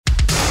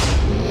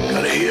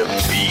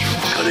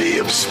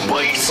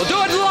spice. We'll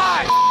do it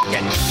live.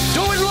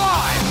 Do it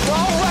live.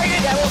 We'll write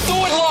it and we'll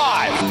do it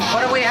live.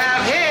 What do we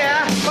have here?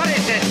 What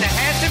is this? The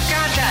handsome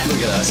contest.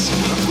 Look at us.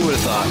 Who would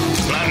have thought?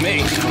 Not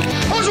me.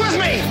 Who's with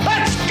me?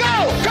 Let's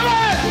go! Come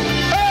on!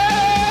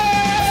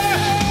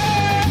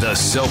 The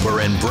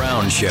Soper and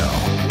Brown Show.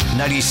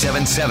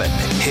 97.7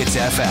 Hits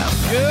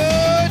FM.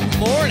 Good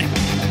morning.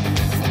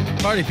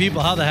 Party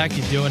people, how the heck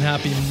you doing?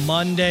 Happy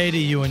Monday to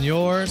you and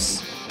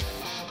yours.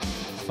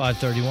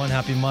 5:31.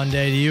 Happy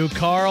Monday to you,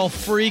 Carl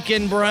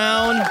freaking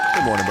Brown.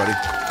 Good morning, buddy.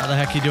 How the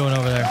heck you doing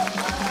over there?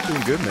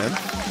 Doing good, man.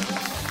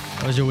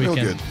 How was your weekend?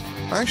 Real good.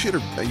 I actually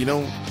had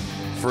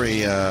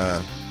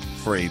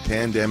for a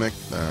pandemic,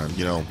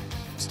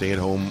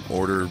 stay-at-home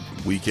order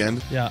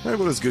weekend. Yeah.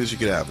 About as good as you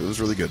could have. It was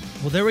really good.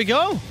 Well, there we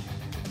go.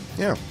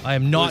 Yeah. I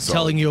am not really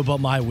telling you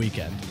about my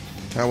weekend.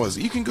 How was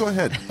it? You can go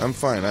ahead. I'm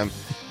fine. I'm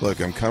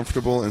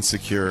comfortable and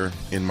secure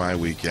in my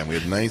weekend. We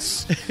had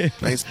nice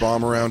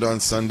bomb around on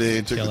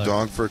Sunday. Took the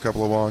dog for a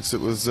couple of walks.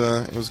 It was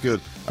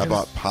good. I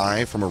bought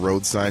pie from a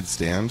roadside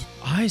stand.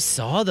 I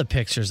saw the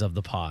pictures of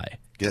the pie.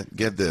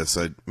 Get this.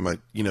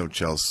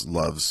 Chelsea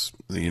loves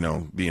being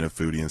a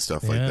foodie and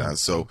stuff like that.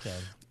 So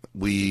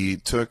we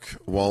took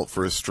Walt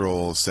for a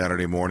stroll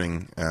Saturday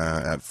morning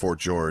at Fort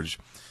George.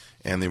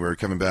 And they were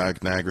coming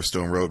back Niagara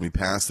Stone Road, and we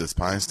passed this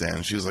pie stand.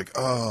 And she was like,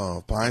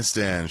 "Oh, pie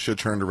stand, should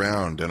have turned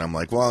around." And I'm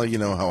like, "Well, you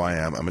know how I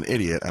am. I'm an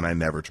idiot, and I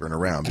never turn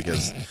around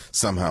because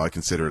somehow I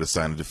consider it a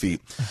sign of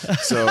defeat."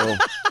 So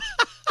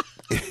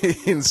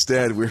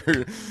instead,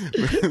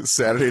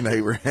 Saturday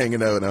night, we're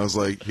hanging out, and I was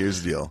like,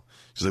 "Here's the deal."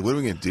 She's like, "What are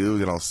we going to do?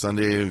 We got all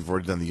Sunday. We've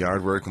already done the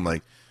yard work." I'm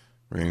like,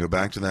 "We're going to go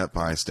back to that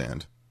pie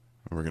stand,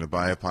 and we're going to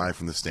buy a pie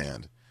from the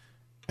stand.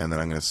 And then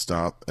I'm going to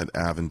stop at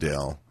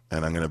Avondale,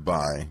 and I'm going to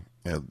buy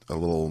a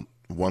little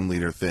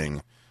 1-liter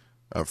thing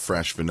of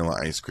fresh vanilla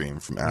ice cream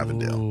from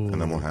Avondale. Ooh. And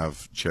then we'll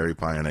have cherry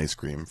pie and ice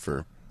cream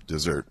for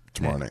dessert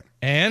tomorrow night."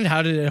 And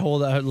how did it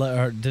hold out?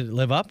 Or did it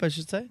live up, I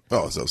should say?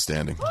 Oh, it's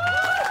outstanding.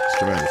 It's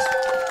tremendous.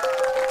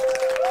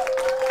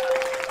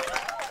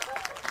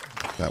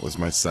 That was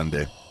my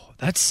Sunday.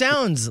 That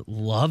sounds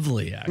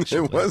lovely,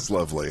 actually. It was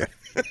lovely.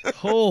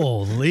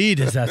 Holy,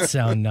 does that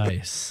sound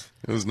nice?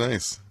 It was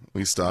nice.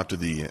 We stopped at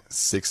the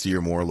 60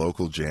 or more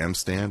local jam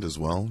stand as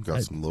well.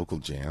 Got some local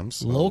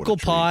jams. Local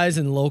pies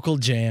and local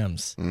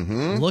jams.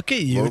 Mm-hmm. Look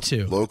at you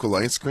two. Local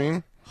ice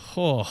cream.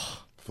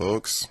 Oh,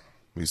 folks,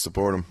 we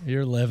support them.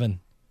 You're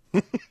living.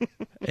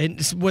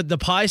 And with the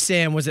pie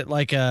stand, was it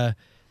like a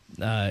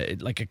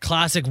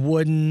classic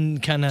wooden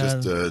kind of?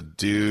 Just a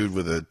dude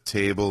with a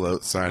table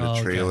outside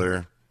a trailer.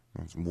 Okay.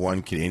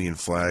 One Canadian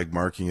flag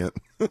marking it.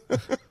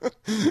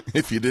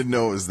 If you didn't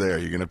know it was there,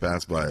 you're gonna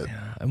pass by it.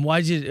 Yeah. And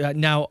why'd you?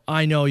 Now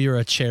I know you're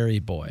a cherry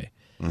boy.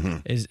 Mm-hmm.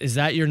 Is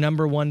that your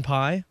number one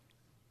pie?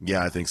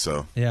 Yeah, I think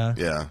so. Yeah,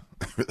 yeah,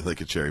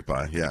 like a cherry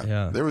pie.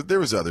 Yeah. There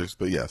was others,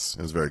 but yes,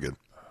 it was very good.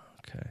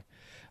 Okay.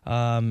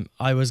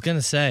 I was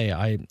gonna say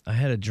I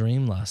had a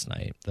dream last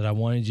night that I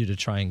wanted you to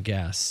try and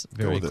guess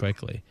very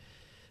quickly.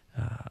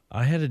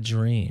 I had a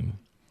dream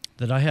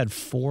that I had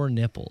 4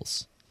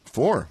 nipples.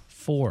 4.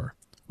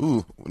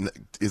 Ooh,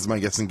 is my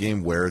guessing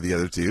game where are the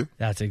other 2?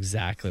 That's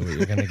exactly what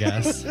you're going to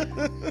guess.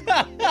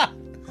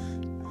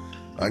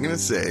 I'm going to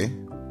say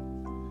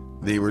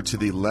they were to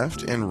the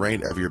left and right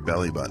of your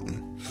belly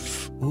button.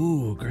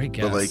 Ooh, great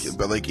guess.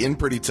 But like in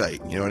pretty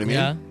tight, you know what I mean?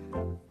 Yeah.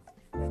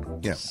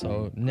 Yeah.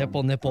 So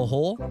nipple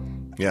hole?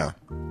 Yeah.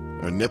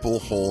 A nipple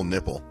hole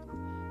nipple.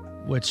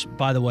 Which,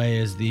 by the way,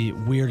 is the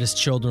weirdest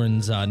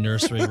children's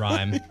nursery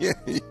rhyme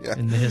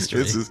in the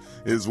history. This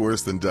is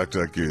worse than Duck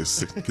Duck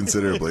Goose,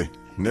 considerably.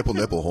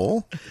 Nipple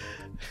hole?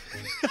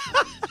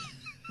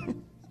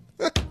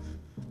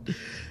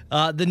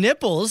 The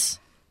nipples.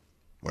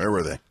 Where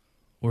were they?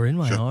 Were in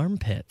my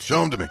armpit.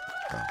 Show them to me.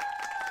 Oh.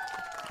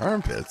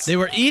 Armpits? They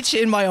were each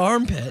in my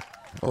armpit.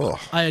 Oh.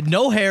 I had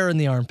no hair in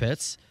the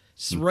armpits.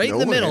 Just right in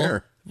the middle.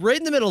 Hair. Right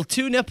in the middle,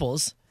 2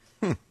 nipples.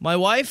 My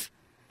wife,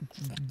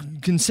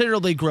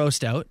 considerably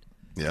grossed out.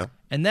 Yeah.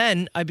 And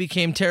then I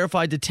became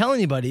terrified to tell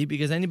anybody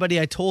because anybody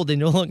I told, they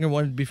no longer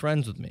wanted to be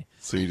friends with me.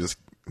 So you just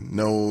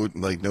no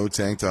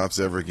tank tops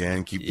ever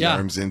again. Keep the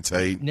arms in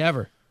tight.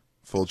 Never.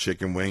 Full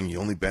chicken wing. You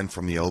only bend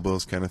from the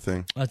elbows kind of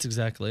thing. That's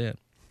exactly it.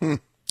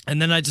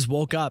 And then I just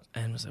woke up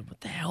and was like,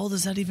 what the hell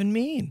does that even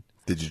mean?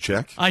 Did you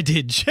check? I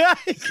did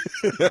check.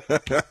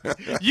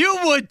 You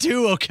would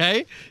too,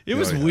 okay? It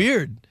was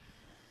weird.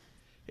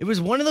 It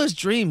was one of those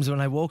dreams when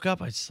I woke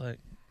up, I was just like,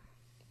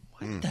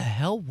 what the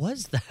hell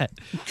was that?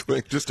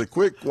 Just a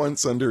quick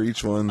once under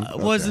each one. I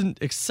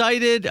wasn't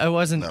excited. I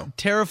wasn't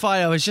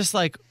terrified. I was just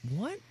like,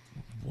 what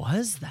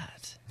was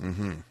that?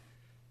 Mm-hmm.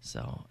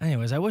 So,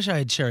 anyways, I wish I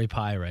had cherry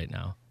pie right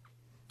now.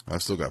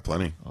 I've still got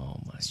plenty. Oh,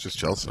 my It's just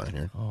Chelsea and I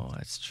here. Oh,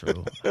 that's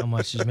true. How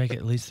much? Did you make it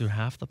at least through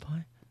half the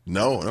pie?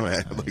 No, I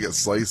had like a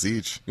slice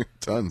each.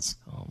 Tons.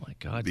 Oh, my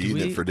God. Be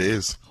eating it for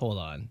days. Hold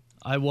on.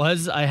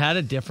 I had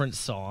a different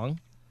song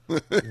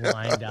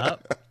lined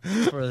up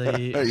for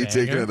the Are you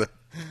taking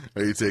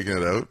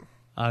it out?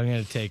 I'm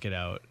going to take it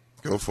out.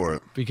 Go for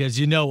it. Because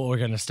you know what we're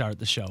going to start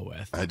the show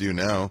with. I do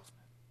now.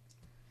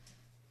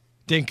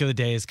 Dink of the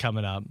day is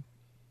coming up.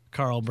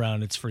 Carl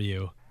Brown, it's for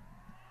you.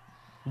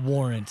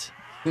 Warrant.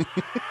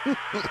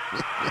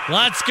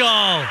 Let's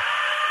go.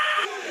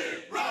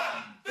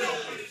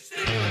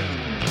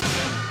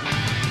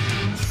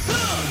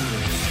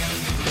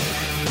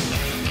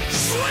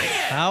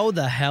 How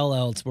the hell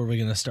else were we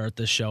going to start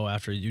this show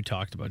after you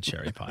talked about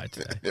cherry pie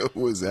today? It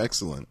was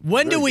excellent.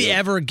 When do Very we good.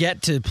 ever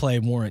get to play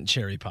Warrant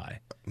Cherry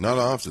Pie? Not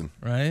often.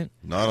 Right?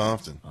 Not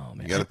often. Oh,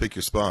 man. You got to pick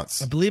your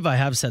spots. I believe I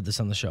have said this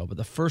on the show, but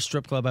the first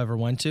strip club I ever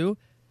went to,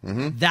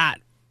 that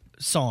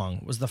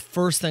song was the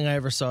first thing I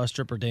ever saw a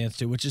stripper dance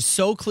to, which is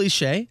so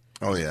cliche.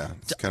 Oh, yeah.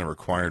 It's kind of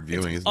required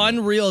viewing, isn't it?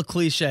 Unreal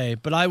cliche,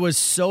 but I was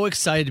so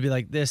excited to be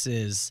like, this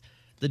is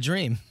the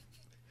dream.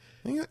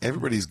 I think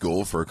everybody's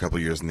goal for a couple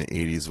years in the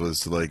 80s was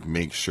to, like,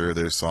 make sure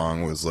their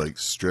song was, like,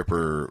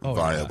 stripper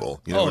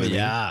viable. You know what I mean?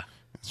 Yeah.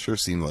 It sure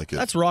seemed like it.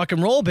 That's rock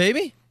and roll,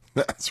 baby.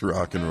 That's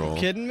rock and roll.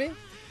 Kidding me?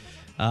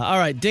 All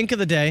right, dink of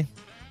the day.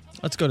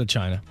 Let's go to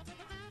China.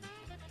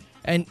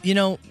 And, you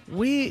know,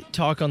 we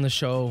talk on the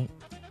show,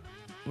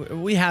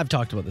 we have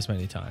talked about this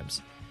many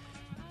times.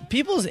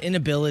 People's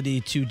inability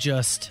to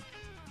just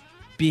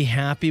be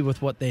happy with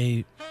what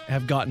they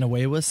have gotten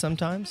away with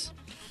sometimes.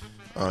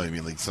 Oh, I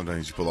mean, like,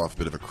 sometimes you pull off a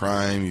bit of a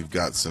crime, you've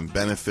got some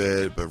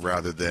benefit, but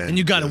rather than... And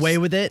you got just- away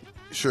with it,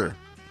 Sure.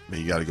 But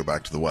you got to go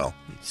back to the well.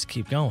 just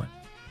keep going.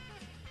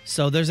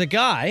 So there's a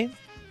guy,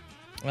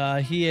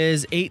 he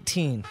is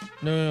 18.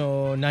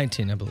 No,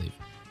 19, I believe.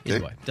 Either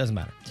Okay. way, doesn't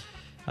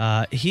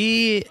matter.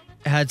 He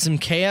had some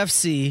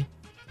KFC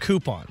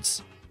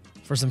coupons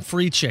for some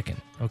free chicken,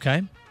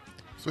 okay?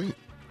 Sweet.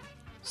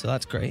 So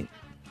that's great.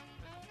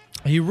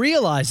 He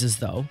realizes,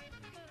 though,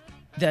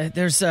 that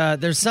there's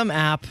some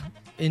app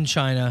in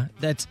China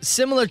that's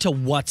similar to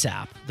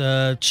WhatsApp,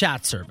 the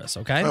chat service,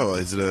 okay? Oh,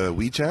 is it a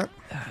WeChat?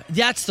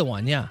 That's the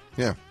one, yeah.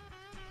 Yeah.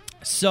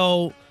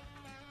 So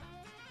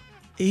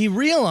he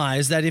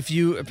realized that if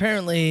you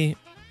apparently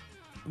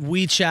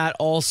WeChat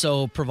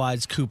also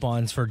provides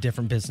coupons for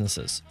different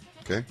businesses.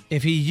 Okay.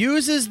 If he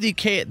uses the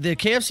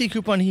KFC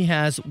coupon he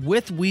has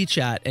with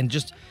WeChat and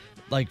just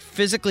like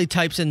physically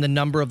types in the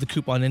number of the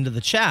coupon into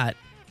the chat,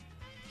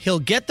 he'll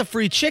get the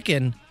free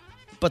chicken,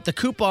 but the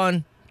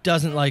coupon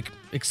doesn't like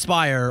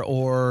expire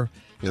or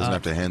He doesn't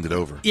have to hand it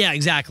over. yeah,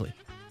 exactly.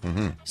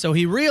 So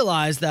he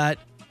realized that,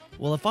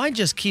 well, if I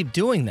just keep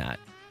doing that,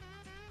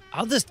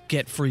 I'll just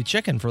get free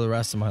chicken for the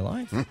rest of my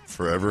life.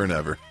 Forever and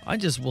ever. I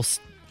just will.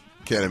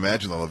 Can't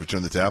imagine they'll ever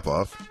turn the tap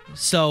off.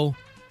 So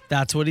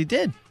that's what he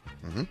did.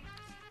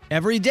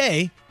 Every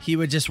day, he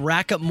would just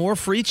rack up more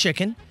free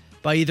chicken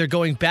by either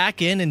going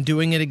back in and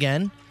doing it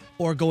again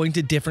or going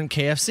to different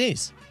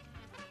KFCs.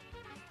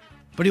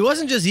 But he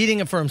wasn't just eating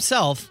it for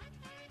himself.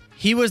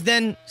 He was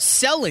then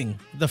selling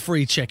the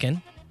free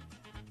chicken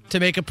to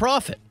make a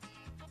profit.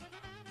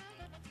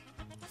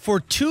 For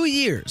 2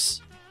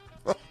 years,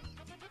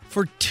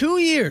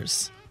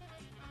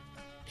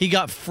 he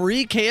got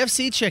free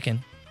KFC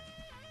chicken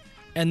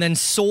and then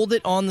sold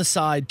it on the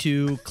side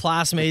to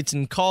classmates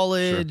in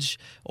college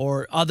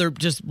or other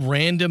just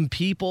random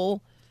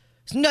people.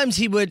 Sometimes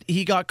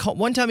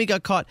one time he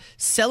got caught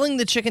selling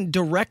the chicken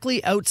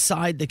directly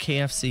outside the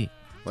KFC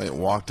Like,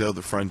 walked out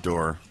the front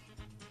door,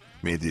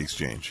 made the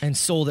exchange. and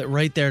sold it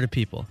right there to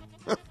people.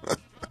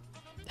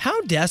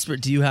 How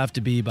desperate do you have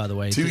to be, by the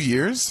way? 2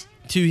 years?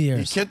 2 You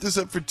years. kept this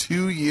up for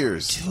 2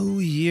 years. 2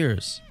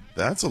 years.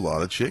 That's a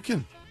lot of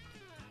chicken.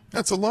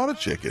 That's a lot of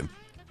chicken.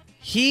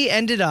 He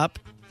ended up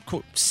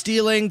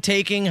stealing,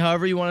 taking,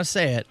 however you want to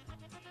say it,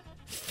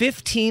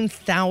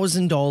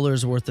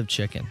 $15,000 worth of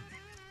chicken.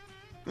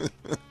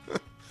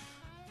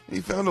 He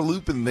found a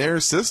loop in their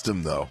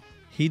system, though.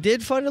 He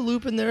did find a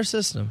loop in their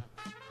system.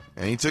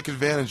 And he took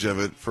advantage of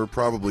it for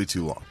probably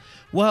too long.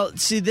 Well,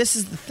 see, this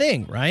is the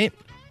thing, right?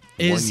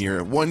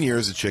 1 year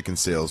as a chicken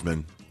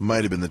salesman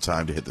might have been the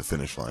time to hit the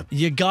finish line.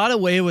 You got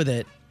away with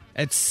it.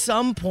 At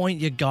some point,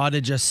 you got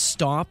to just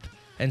stop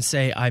and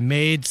say, I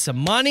made some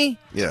money.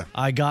 Yeah.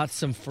 I got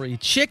some free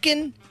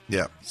chicken.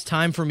 Yeah. It's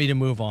time for me to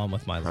move on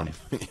with my life.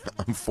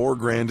 I'm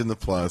 $4,000 in the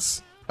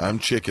plus. I'm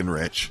chicken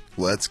rich.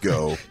 Let's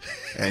go.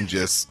 And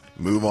just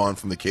move on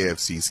from the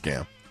KFC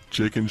scam.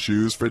 Chicken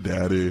shoes for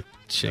daddy.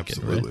 Chicken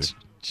Absolutely. rich.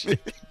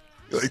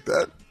 You like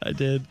that? I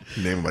did.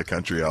 Name of my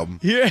country album.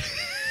 Yeah.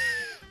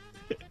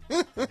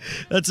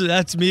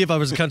 That's me if I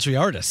was a country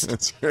artist.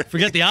 That's right.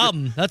 Forget the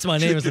album. That's my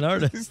name as an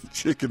artist.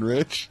 Chicken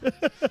Rich.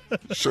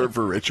 Short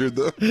for Richard,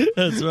 though.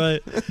 That's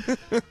right.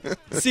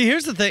 See,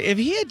 here's the thing. If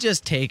he had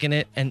just taken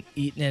it and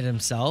eaten it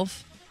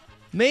himself,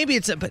 maybe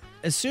but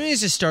as soon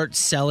as you start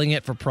selling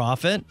it for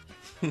profit,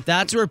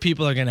 that's where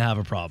people are going to have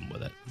a problem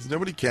with it. Does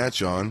nobody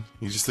catch on?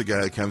 He's just the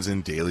guy that comes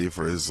in daily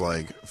for his,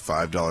 like,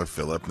 $5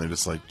 fill-up, and they're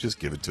just like, just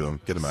give it to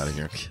him. Get him out of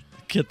here.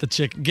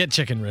 Get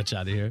Chicken Rich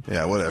out of here.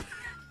 Yeah, whatever.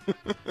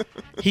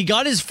 He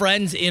got his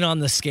friends in on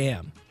the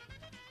scam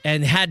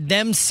and had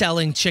them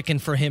selling chicken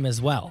for him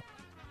as well.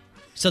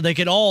 So they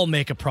could all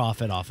make a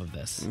profit off of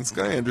this. This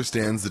guy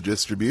understands the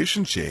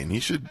distribution chain. He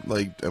should,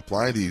 like,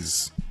 apply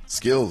these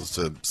skills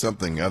to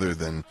something other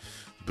than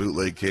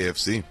bootleg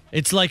KFC.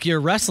 It's like your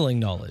wrestling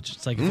knowledge.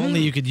 It's like if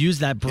only you could use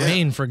that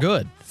brain for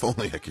good. If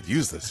only I could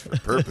use this for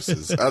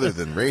purposes other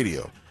than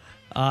radio.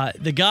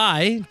 The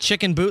guy,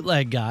 chicken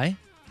bootleg guy,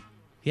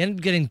 he ended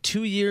up getting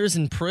 2 years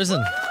in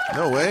prison.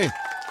 No way.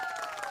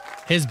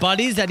 His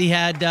buddies that he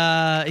hired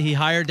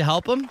to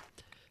help him,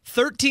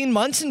 13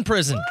 months in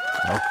prison.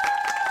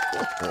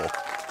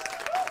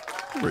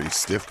 Pretty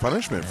stiff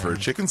punishment for a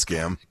chicken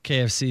scam.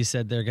 KFC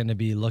said they're going to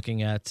be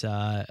looking at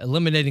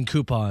eliminating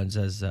coupons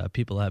as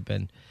people have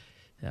been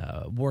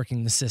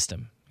working the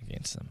system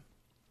against them.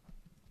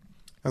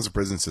 How's the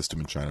prison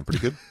system in China? Pretty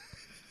good?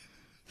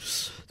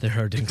 They're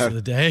hurting for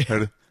the day.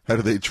 How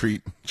do they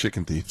treat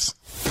chicken thieves?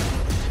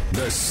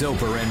 The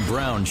Soper and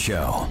Brown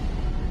Show.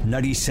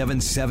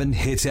 97.7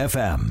 Hits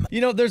FM.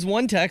 You know, there's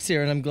one text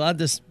here, and I'm glad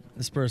this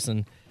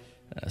person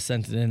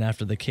sent it in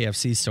after the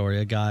KFC story.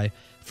 A guy,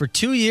 for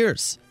 2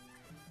 years,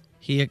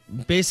 he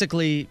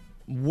basically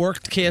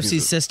worked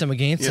KFC's system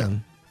against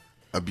him.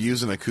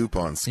 Abusing a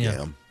coupon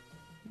scam.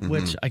 Yeah.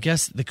 Which I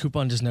guess the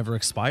coupon just never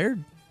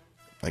expired.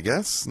 I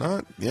guess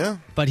not, yeah.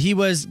 But he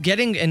was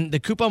getting, and the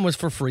coupon was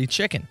for free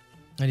chicken.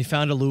 And he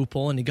found a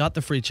loophole and he got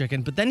the free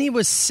chicken. But then he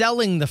was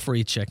selling the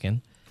free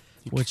chicken.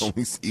 You can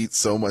only eat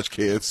so much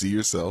KFC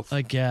yourself.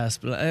 I guess.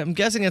 But I'm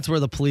guessing that's where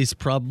the police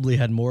probably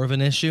had more of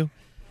an issue.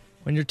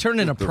 When you're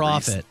turning a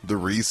profit. The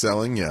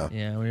reselling, yeah.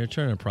 Yeah, when you're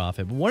turning a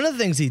profit. But one of the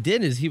things he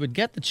did is he would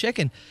get the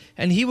chicken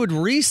and he would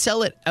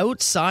resell it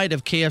outside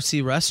of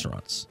KFC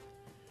restaurants.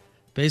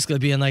 Basically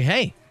being like,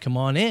 hey, come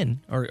on in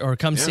or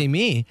come see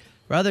me.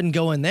 Rather than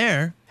go in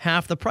there,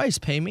 half the price,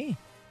 pay me.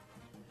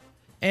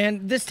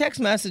 And this text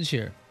message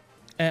here,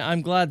 and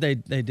I'm glad they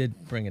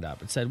did bring it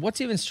up. It said,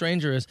 what's even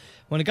stranger is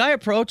when a guy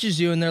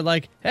approaches you and they're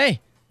like, hey,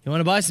 you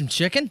want to buy some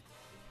chicken?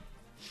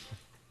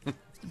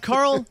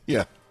 Carl,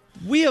 yeah.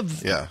 We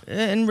have,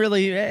 and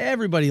really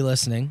everybody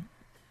listening,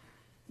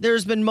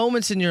 there's been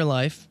moments in your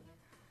life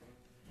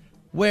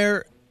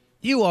where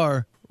you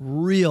are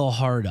real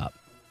hard up.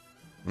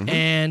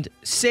 And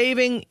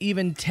saving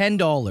even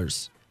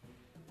 $10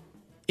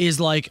 is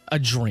like a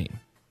dream.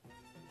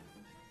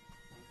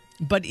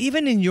 But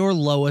even in your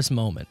lowest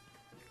moment,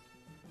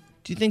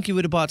 do you think you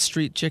would have bought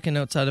street chicken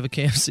outside of a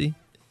KFC?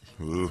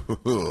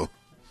 Ooh,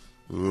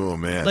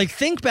 man. Like,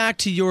 think back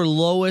to your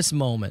lowest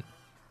moment.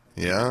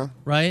 Yeah.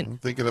 Right? I'm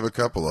thinking of a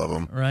couple of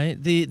them.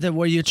 Right? The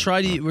where you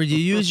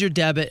use your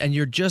debit and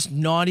you're just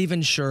not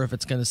even sure if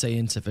it's going to say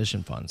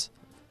insufficient funds.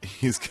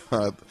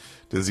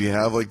 Does he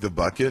have like the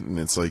bucket and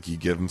it's like you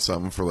give him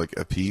something for like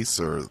a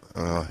piece, or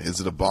is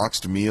it a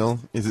boxed meal?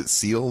 Is it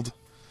sealed?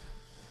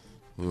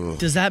 Ugh.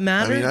 Does that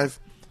matter? I mean,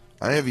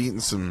 I have eaten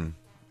some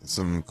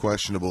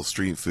questionable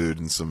street food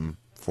in some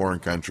foreign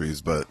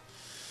countries, but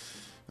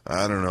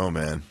I don't know,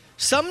 man.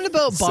 Something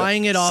about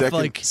buying it off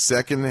like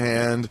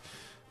secondhand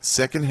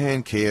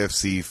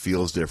KFC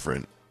feels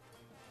different.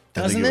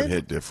 Doesn't I think it would it?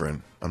 hit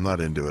different. I'm not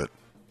into it.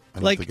 I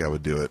don't think I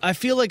would do it. I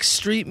feel like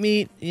street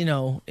meat, you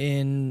know,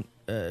 in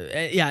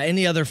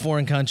any other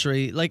foreign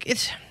country, like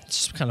it's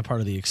just kind of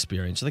part of the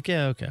experience. Like,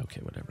 yeah, okay,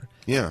 whatever.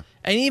 Yeah.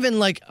 And even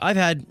like I've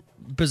had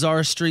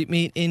bizarre street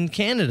meat in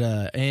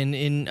Canada and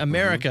in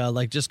America,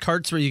 like just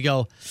carts where you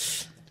go,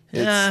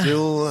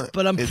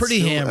 but I'm pretty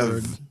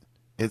hammered.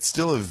 It's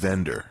still a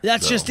vendor.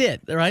 That's just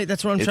it, right?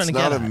 That's what I'm trying to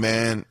get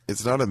at.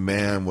 It's not a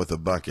man with a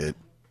bucket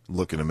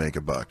looking to make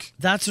a buck.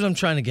 That's what I'm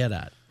trying to get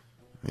at.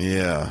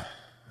 Yeah.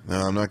 No,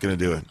 I'm not going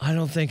to do it. I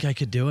don't think I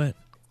could do it.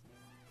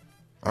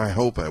 I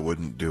hope I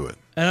wouldn't do it.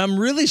 And I'm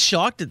really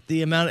shocked at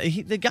the amount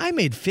the guy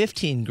made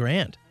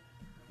 $15,000.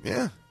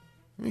 Yeah.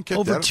 I mean,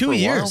 over 2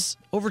 years.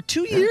 Over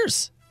 2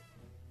 years.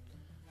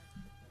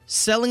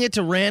 Selling it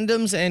to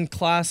randoms and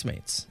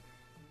classmates.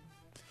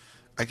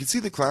 I can see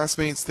the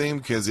classmates thing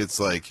because it's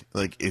like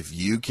if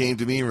you came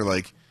to me and were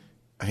like,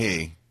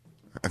 hey,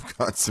 I've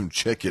got some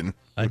chicken.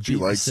 Would you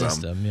like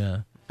some?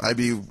 Yeah.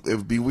 It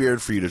would be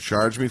weird for you to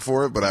charge me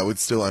for it, but I would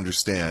still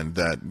understand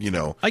that, you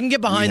know. I can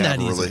get behind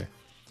that easier.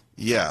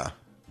 Yeah.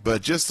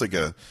 But just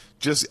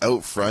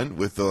out front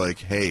with the like,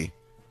 hey,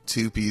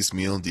 2-piece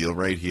meal deal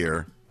right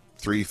here,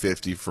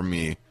 $3.50 from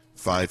me,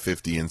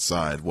 $5.50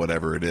 inside,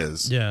 whatever it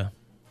is. Yeah.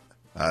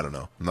 I don't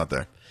know. I'm not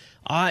there.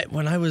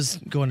 When I was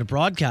going to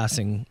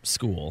broadcasting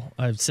school,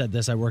 I've said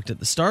this, I worked at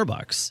the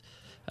Starbucks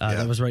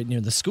that was right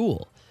near the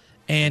school.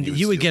 And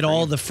you would get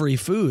all the free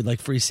food,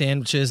 like free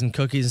sandwiches and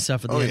cookies and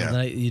stuff at the end of the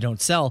night you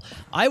don't sell.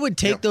 I would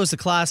take those to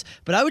class,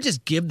 but I would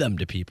just give them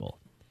to people.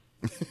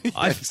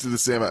 I used to do the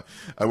same.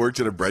 I worked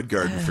at a bread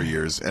garden for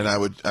years, and I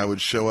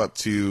would show up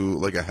to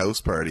like a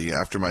house party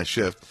after my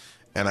shift,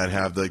 and I'd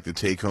have like the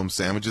take-home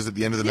sandwiches at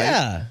the end of the night.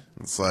 Yeah.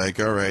 It's like,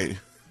 all right,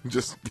 I'd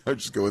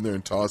just go in there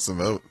and toss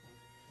them out.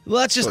 Well,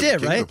 that's just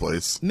it, right? The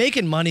place.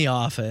 Making money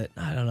off it.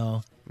 I don't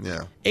know.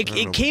 Yeah.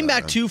 It came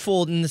back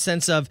twofold in the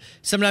sense of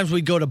sometimes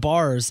we'd go to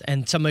bars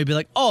and somebody would be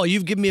like, oh,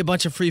 you've given me a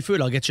bunch of free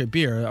food, I'll get you a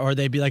beer. Or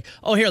they'd be like,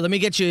 oh, here, let me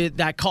get you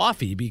that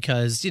coffee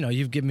because, you know,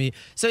 you've given me.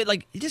 So,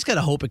 like, you just got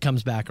to hope it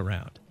comes back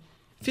around.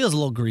 It feels a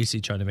little greasy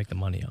trying to make the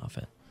money off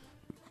it.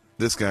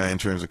 This guy, in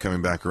terms of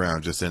coming back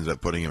around, just ended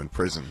up putting him in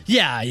prison.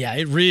 Yeah,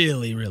 it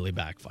really, really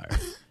backfired.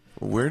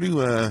 Where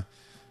do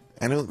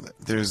I know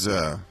there's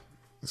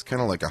it's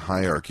kind of like a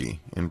hierarchy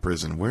in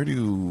prison. Where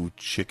do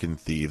chicken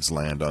thieves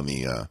land on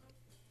the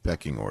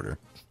pecking order?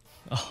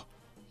 Oh,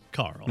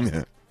 Carl.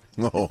 Yeah.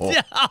 Oh.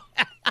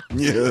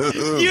 Yeah.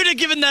 You'd have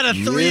given that a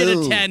 3 out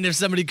of 10 if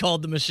somebody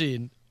called the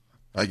machine.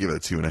 I give it a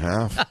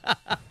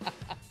 2.5.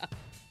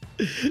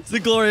 It's the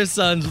Glorious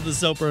Sons with the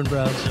Soper and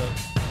Brown Show.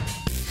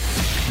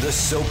 The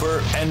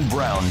Soper and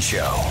Brown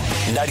Show.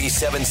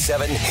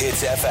 97.7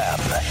 Hits FM.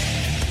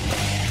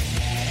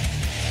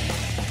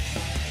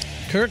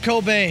 Kurt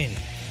Cobain.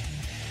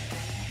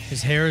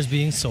 His hair is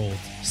being sold.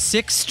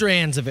 6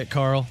 strands of it,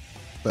 Carl.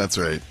 That's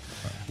right.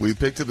 We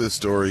picked up this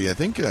story, I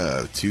think,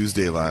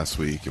 Tuesday last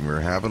week, and we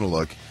were having a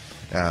look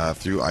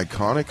through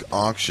Iconic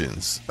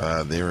Auctions.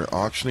 They were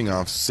auctioning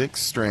off 6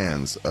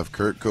 strands of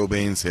Kurt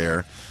Cobain's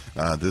hair.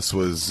 This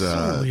was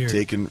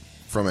taken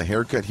from a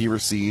haircut he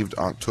received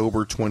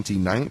October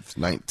 29th,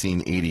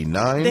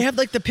 1989. They have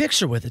like the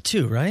picture with it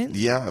too, right?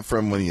 Yeah,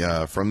 from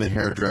the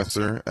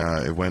hairdresser.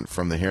 It went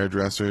from the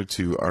hairdresser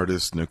to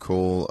artist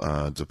Nicole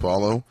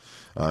DiPaolo,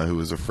 who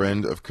was a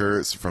friend of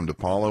Kurt's. From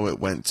DiPaolo, it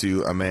went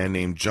to a man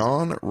named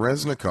John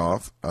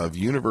Resnikoff of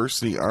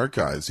University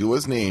Archives, who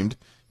was named,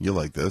 you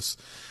like this,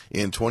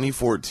 in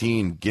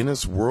 2014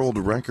 Guinness World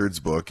Records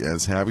book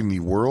as having the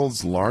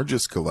world's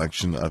largest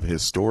collection of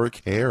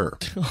historic hair.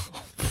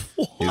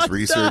 His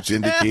research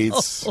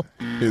indicates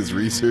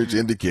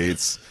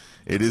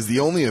it is the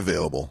only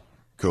available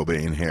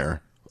Cobain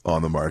hair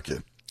on the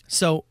market.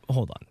 So,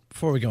 hold on.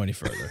 Before we go any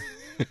further,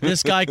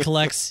 this guy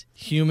collects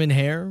human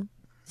hair?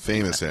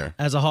 Famous hair.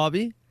 As a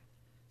hobby?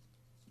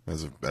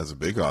 As a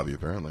big hobby,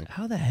 apparently.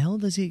 How the hell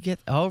does he get...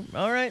 Oh,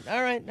 all right.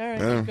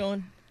 Keep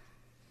going.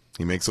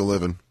 He makes a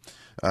living.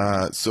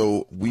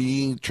 So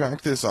we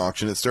tracked this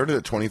auction. It started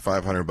at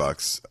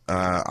 $2,500.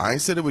 I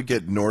said it would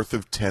get north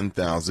of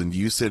 10,000.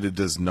 You said it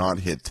does not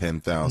hit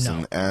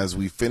 10,000. No. As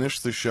we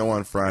finished the show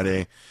on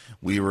Friday,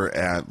 we were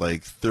at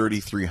like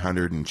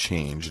 3,300 and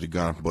change. It had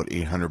gone up about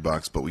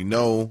 $800. But we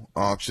know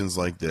auctions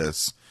like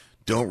this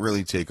don't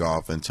really take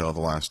off until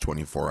the last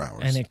 24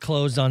 hours. And it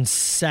closed on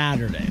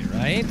Saturday,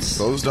 right?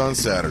 Closed on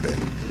Saturday.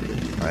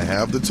 I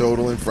have the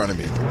total in front of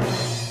me.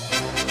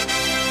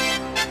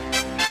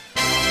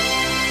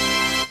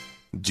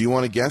 Do you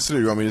want to guess it, or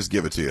do you want me to just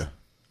give it to you?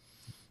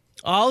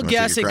 I'll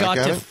guess it got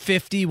to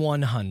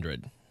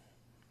 5,100.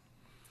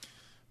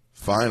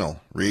 Final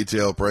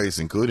retail price,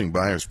 including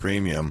buyer's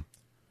premium,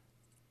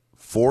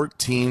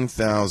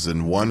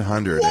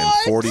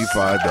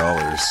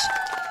 $14,145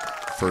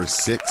 for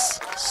 6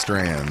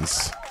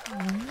 strands.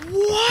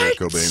 What?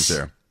 Kurt Cobain's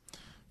hair.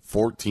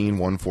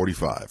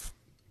 $14,145.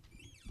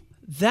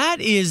 That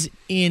is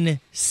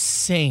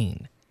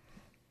insane.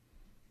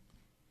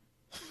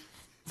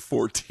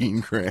 14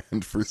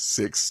 grand for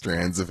 6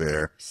 strands of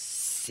hair.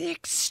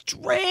 6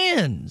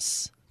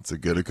 strands. It's a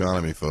good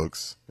economy,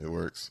 folks. It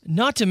works.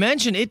 Not to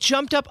mention, it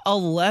jumped up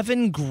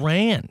 11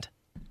 grand.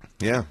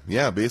 Yeah,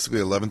 basically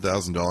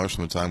 $11,000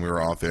 from the time we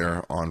were off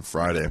air on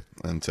Friday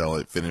until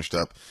it finished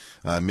up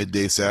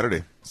midday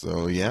Saturday.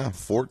 So yeah,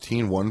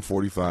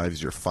 $14,145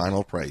 is your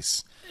final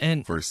price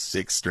And for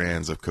 6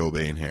 strands of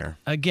Cobain hair.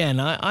 again,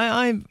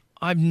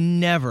 I've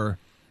never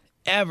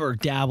ever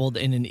dabbled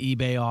in an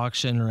eBay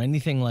auction or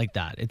anything like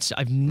that.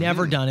 I've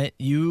never done it.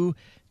 You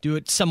do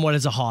it somewhat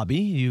as a hobby.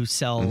 You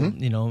sell,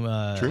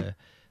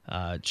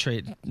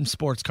 trade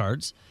sports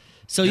cards.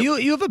 So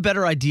you have a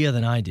better idea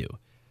than I do.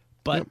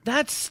 But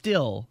that's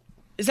still,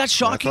 is that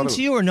shocking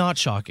to you or not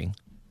shocking?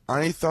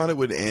 I thought it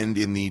would end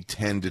in the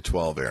 10 to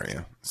 12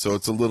 area. So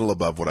it's a little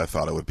above what I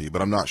thought it would be,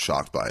 but I'm not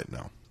shocked by it,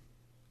 no.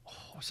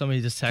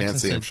 Somebody just texted Can't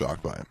and say said I'm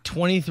shocked by it.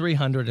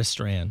 $2,300 a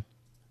strand.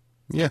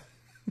 Yeah,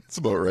 that's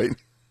about right.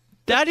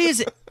 That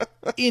is,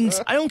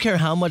 I don't care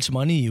how much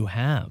money you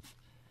have.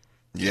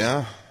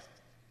 Yeah.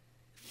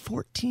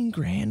 14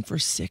 grand for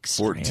 6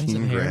 strands of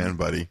 14 hair. grand,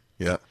 buddy.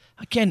 Yeah.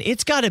 Again,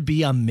 it's got to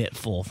be a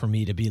mittful for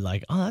me to be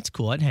like, oh, that's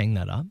cool. I'd hang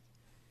that up.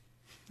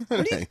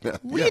 What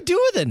do you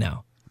do with it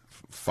now?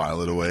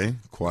 File it away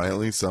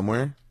quietly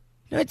somewhere.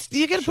 You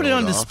got to put it Show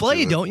on it off display,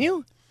 to it. don't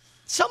you?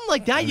 Something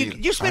like that. I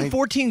mean, you spend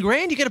 14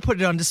 grand, you got to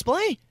put it on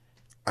display.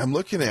 I'm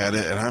looking at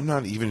it, and I'm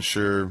not even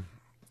sure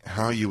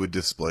how you would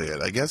display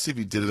it. I guess if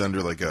you did it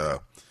under like a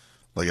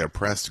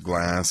pressed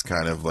glass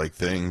kind of like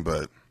thing,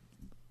 but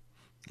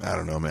I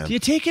don't know, man. Do you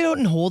take it out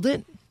and hold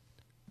it?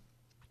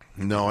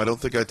 No, I don't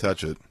think I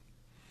touch it.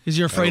 Because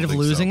you're afraid don't of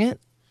think losing so.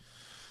 it?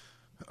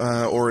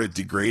 Or it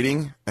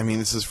degrading. I mean,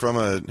 this is from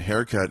a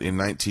haircut in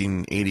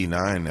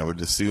 1989. I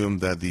would assume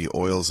that the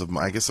oils of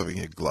I guess I can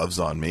get gloves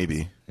on,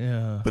 maybe.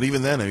 Yeah. But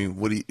even then, I mean,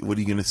 what are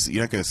you going to see?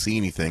 You're not going to see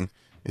anything.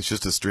 It's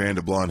just a strand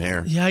of blonde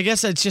hair. Yeah, I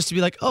guess it's just to be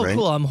like, oh, Right?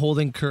 cool, I'm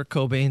holding Kurt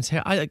Cobain's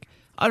hair. I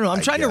don't know.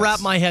 I'm trying to wrap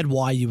guess. my head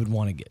why you would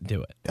want to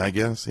do it. I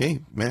guess. Hey,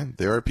 man,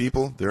 there are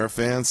people, there are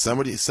fans.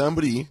 Somebody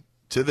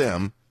to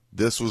them,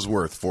 this was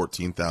worth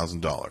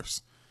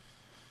 $14,000.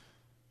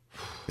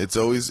 It's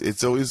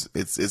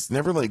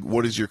never like,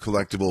 what is your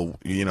collectible,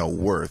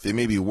 worth? It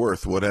may be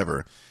worth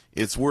whatever.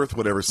 It's worth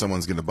whatever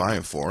someone's going to buy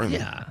it for. And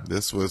Yeah.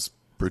 this was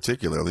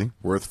particularly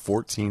worth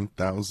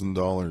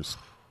 $14,000.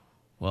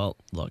 Well,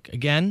 look,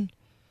 again,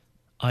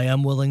 I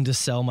am willing to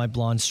sell my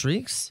blonde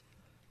streaks.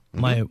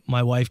 My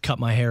wife cut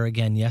my hair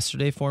again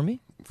yesterday for me.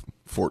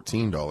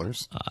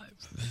 $14.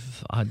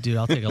 Dude,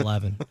 I'll take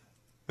 11.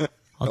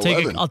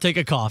 I'll take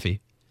a coffee.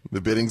 The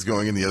bidding's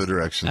going in the other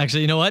direction.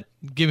 Actually, you know what?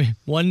 Give me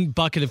one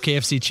bucket of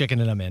KFC chicken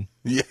and I'm in.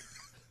 Yeah.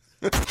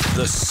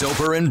 The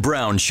Soper and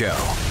Brown Show.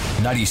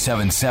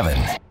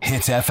 97.7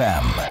 Hits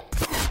FM.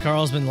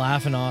 Carl's been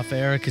laughing off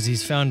air because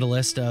he's found a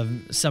list of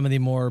some of the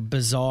more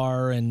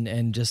bizarre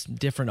and just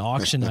different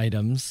auction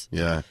items.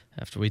 Yeah.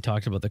 After we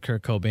talked about the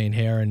Kurt Cobain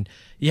hair, and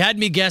you had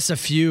me guess a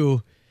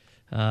few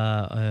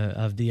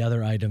of the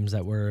other items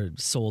that were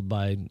sold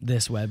by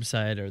this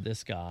website or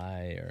this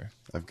guy. Or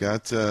I've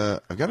got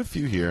a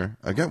few here.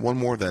 I've got one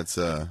more that's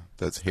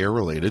hair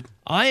related.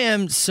 I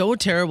am so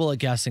terrible at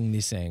guessing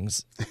these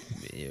things.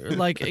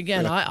 Like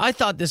again, I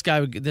thought this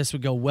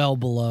would go well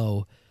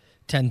below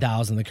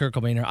 10,000. The Kurt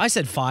Cobain hair. I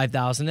said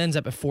 5,000. Ends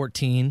up at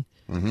 14.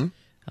 Mm-hmm.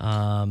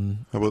 How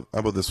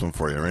about this one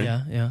for you? Right?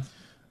 Yeah.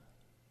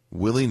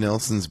 Willie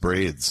Nelson's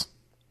braids.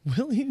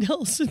 Willie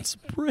Nelson's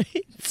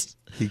braids.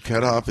 He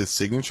cut off his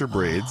signature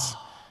braids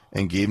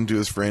and gave them to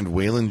his friend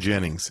Waylon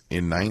Jennings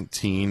in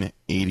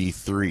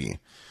 1983.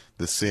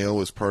 The sale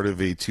was part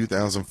of a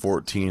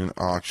 2014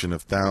 auction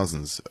of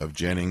thousands of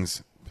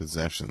Jennings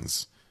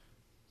possessions.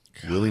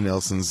 Willie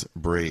Nelson's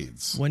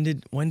braids. When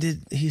did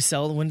he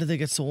sell? When did they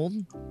get sold?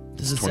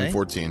 Does it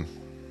 2014.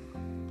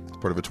 It's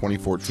part of a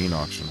 2014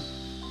 auction.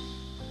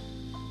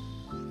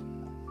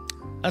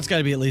 That's got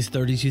to be at least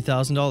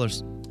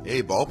 $32,000.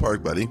 Hey,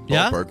 ballpark, buddy.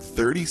 Yeah? Ballpark,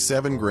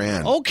 37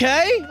 grand.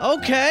 Okay.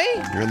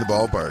 You're in the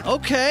ballpark.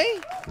 Okay.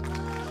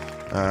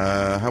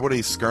 How about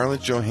a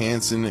Scarlett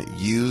Johansson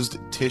used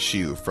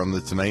tissue from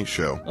The Tonight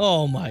Show?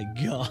 Oh, my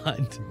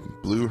God.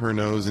 Blew her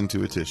nose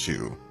into a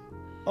tissue.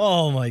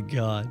 Oh, my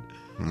God.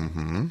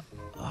 Mm-hmm.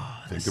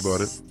 Think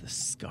about it. The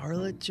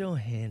Scarlett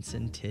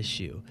Johansson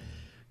tissue.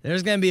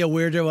 There's going to be a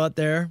weirdo out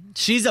there.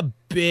 She's a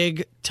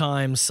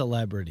big-time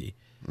celebrity.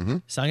 Mm-hmm.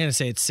 So I'm going to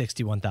say it's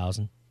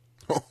 $61,000.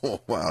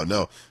 Oh, wow.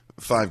 No.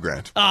 5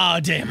 grand. Oh,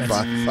 damn it.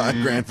 Five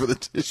grand for the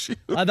tissue.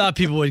 I thought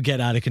people would get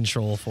out of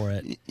control for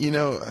it. You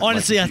know,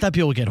 honestly, I thought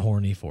people would get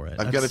horny for it.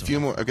 I've got a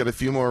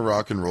few more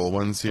rock and roll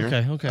ones here.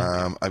 Okay.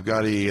 I've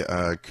got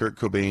a Kurt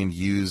Cobain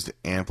used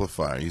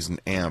amplifier. He's an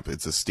amp.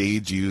 It's a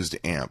stage used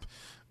amp.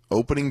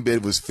 Opening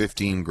bid was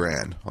 15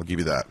 grand. I'll give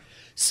you that.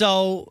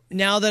 So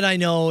now that I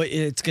know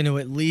it's going to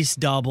at least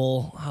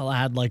double, I'll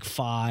add like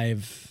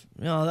 5.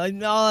 I'll add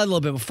a little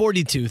bit,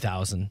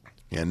 42,000.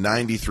 Yeah,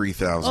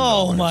 $93,000.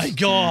 Oh my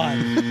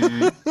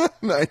God.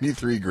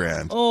 93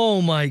 grand.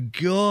 Oh my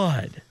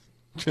God.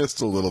 Just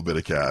a little bit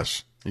of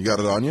cash. You got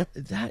it on you?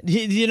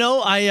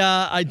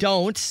 I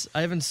don't.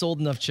 I haven't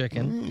sold enough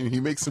chicken.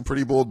 You make some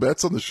pretty bold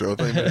bets on the show. I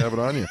think I have it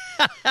on you.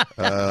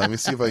 Let me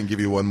see if I can give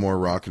you one more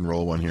rock and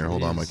roll one here.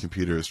 Hold on, my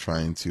computer is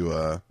trying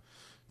to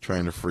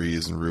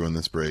freeze and ruin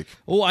this break.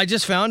 Oh, I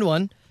just found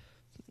one.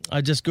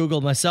 I just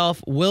Googled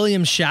myself.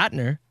 William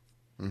Shatner.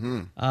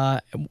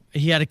 Mm-hmm.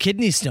 He had a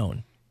kidney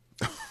stone.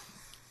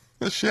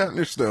 A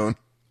Shatner stone.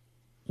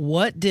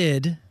 What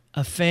did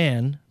a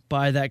fan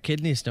buy that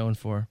kidney stone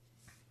for?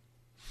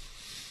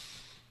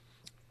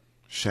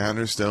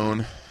 Shatner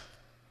stone,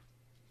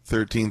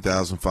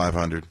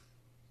 $13,500.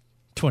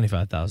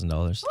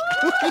 $25,000.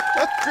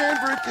 Grand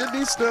for a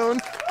kidney stone.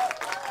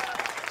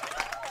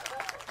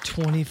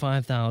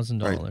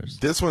 $25,000. Right,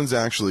 this one's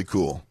actually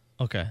cool.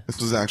 Okay.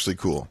 This was actually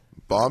cool.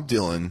 Bob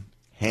Dylan,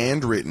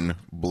 handwritten,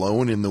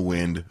 "Blown in the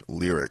Wind"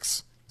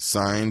 lyrics,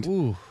 signed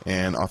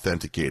and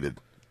authenticated.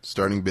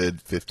 Starting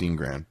bid 15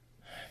 grand.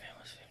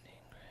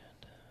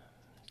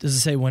 Does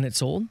it say when it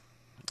sold?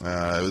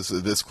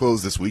 This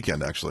closed this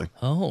weekend, actually.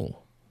 Oh.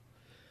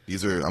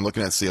 I'm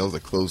looking at sales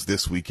that closed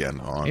this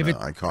weekend on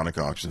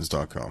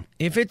iconicauctions.com.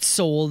 If it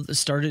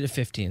started at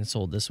 15,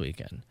 sold this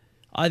weekend,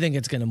 I think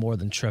it's going to more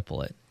than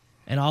triple it.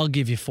 And I'll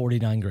give you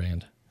 49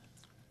 grand.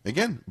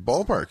 Again,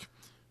 ballpark.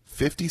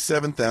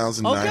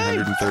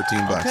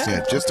 $57,913 bucks. Okay.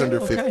 Yeah, just under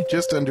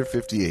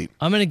 58.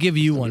 I'm going to give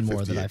you one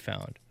more that I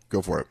found.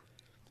 Go for it.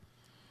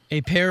 A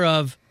pair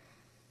of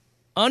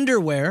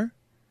underwear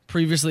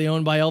previously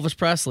owned by Elvis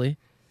Presley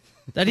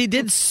that he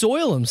did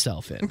soil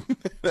himself in.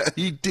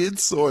 He did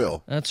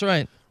soil. That's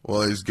right. Well,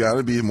 there's got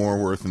to be more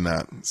worth than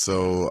that.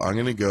 So I'm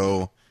going to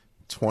go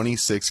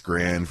 26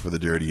 grand for the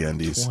Dirty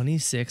Undies.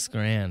 26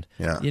 grand.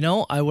 Yeah.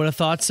 I would have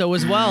thought so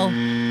as well.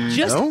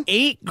 Just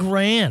 8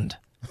 grand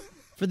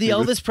for the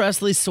Elvis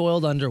Presley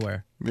soiled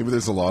underwear. Maybe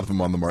there's a lot of them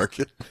on the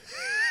market.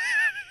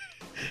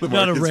 The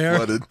Not a market's rare.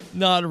 flooded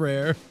Not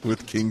rare.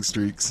 with king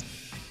streaks.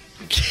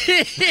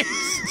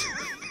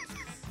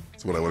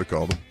 That's what I would have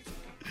called them.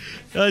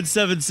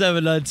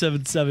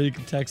 977-977. You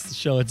can text the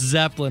show. It's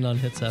Zeppelin on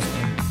Hits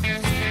FM.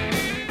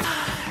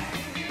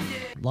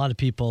 A lot of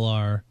people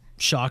are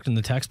shocked in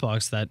the text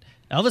box that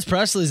Elvis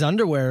Presley's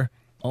underwear,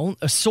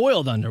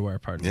 soiled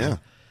underwear,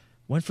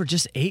 went for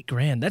just 8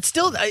 grand. That's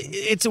still,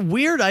 it's a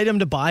weird item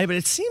to buy, but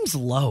it seems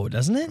low,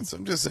 doesn't it? So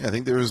I'm just saying, I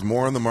think there was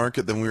more on the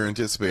market than we were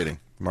anticipating.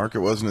 The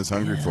market wasn't as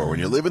hungry for. When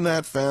you're living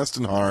that fast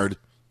and hard,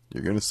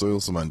 you're going to soil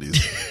some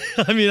undies.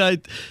 I mean, I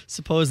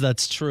suppose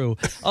that's true.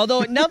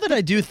 Although now that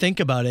I do think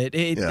about it,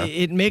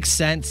 it makes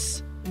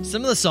sense.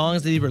 Some of the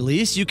songs that he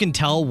released, you can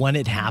tell when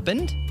it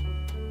happened.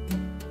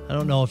 I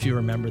don't know if you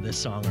remember this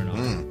song or not.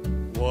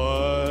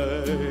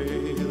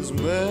 Wise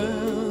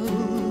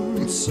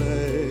men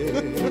say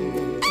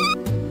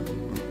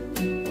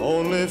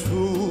only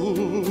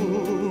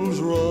fools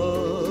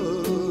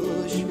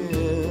rush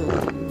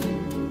in.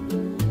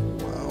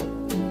 Wow.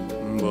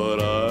 But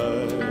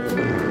I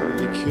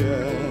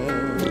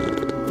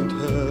can't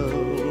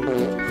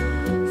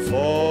help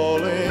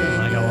falling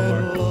I got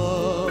one more. in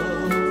love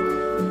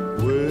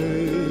with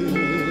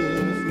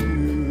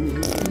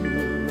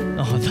you.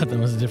 Oh, I thought that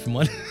was a different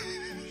one.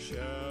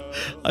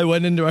 I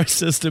went into our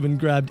system and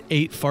grabbed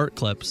 8 fart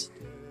clips.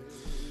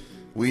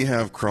 We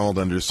have crawled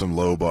under some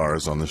low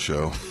bars on the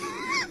show.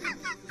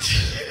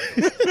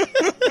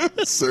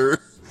 Sir,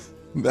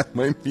 that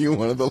might be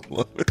one of the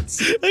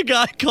lowest. A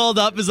guy called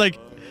up, is like,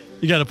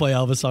 you got to play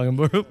Elvis song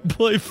and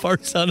play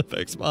fart sound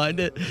effects behind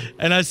it.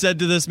 And I said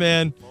to this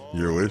man,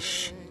 Your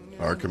wish,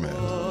 our command.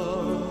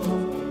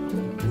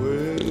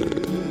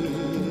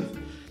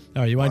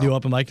 all right, you want to do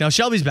open mic now?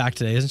 Shelby's back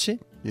today, isn't she?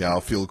 Yeah, I'll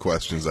field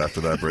questions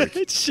after that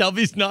break.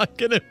 Shelby's not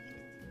going to.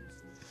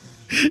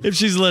 If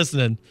she's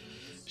listening,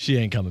 she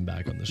ain't coming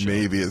back on the show.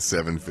 Maybe at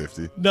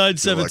 7:50.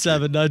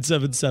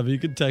 977-977. You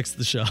can text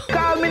the show.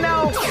 Call me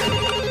now.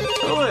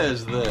 Who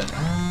is this?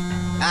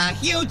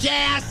 Huge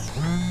ass!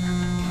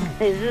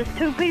 Is this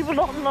 2 people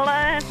on the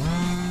line?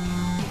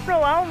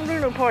 No, I don't do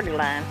no party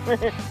line.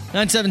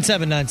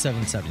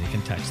 977-977. You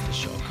can text the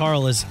show.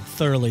 Carl is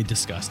thoroughly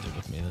disgusted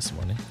with me this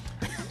morning.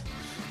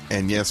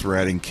 And yes, we're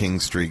adding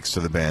king streaks to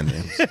the band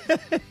names.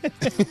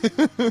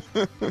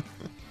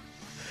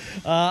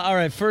 All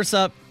right, first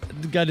up,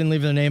 the guy didn't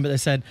leave their name, but they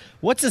said,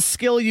 what's a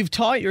skill you've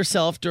taught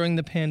yourself during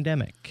the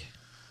pandemic?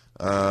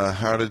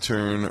 How to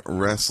turn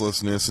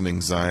restlessness and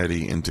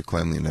anxiety into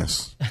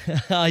cleanliness.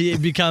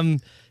 You've become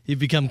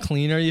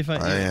cleaner, you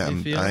feel? I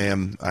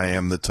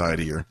am the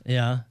tidier.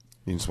 Yeah.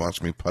 You just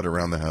watch me putt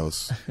around the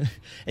house.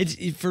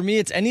 For me,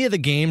 it's any of the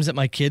games that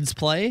my kids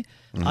play.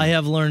 I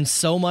have learned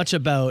so much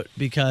about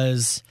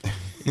because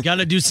you got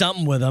to do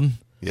something with them.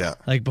 Yeah.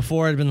 Like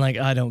before, I'd been like,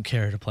 I don't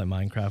care to play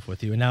Minecraft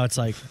with you, and now it's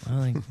like,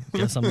 well, I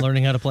guess I'm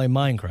learning how to play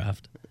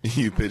Minecraft.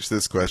 You pitched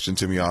this question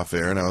to me off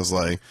air, and I was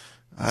like,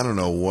 I don't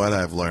know what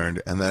I've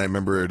learned. And then I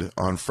remembered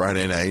on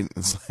Friday night,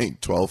 it's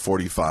like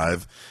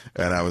 12:45,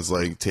 and I was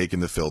like taking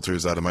the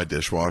filters out of my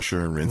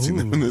dishwasher and rinsing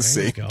them in the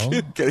sink,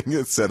 getting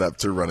it set up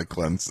to run a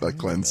cleanse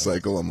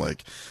cycle. I'm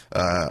like,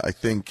 I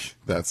think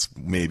that's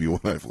maybe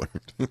what I've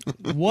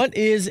learned. What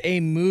is a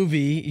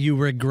movie you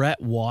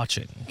regret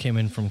watching? Came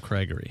in from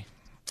Gregory.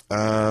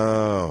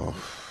 Oh,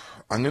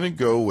 I'm going to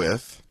go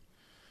with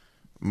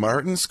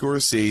Martin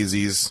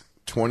Scorsese's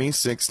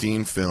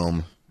 2016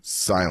 film,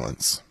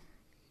 Silence.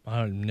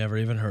 I've never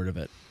even heard of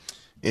it.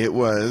 It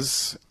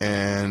was,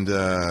 and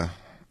I'm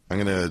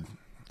going to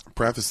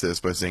preface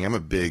this by saying I'm a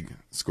big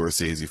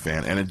Scorsese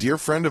fan, and a dear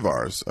friend of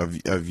ours,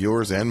 of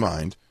yours and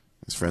mine,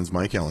 his friend's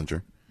Mike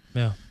Ellinger.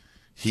 Yeah.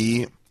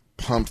 He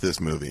pumped this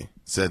movie,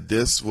 said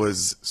this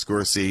was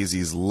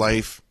Scorsese's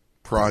life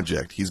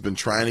project. He's been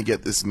trying to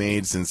get this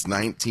made since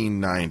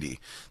 1990.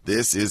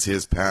 This is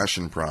his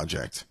passion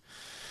project.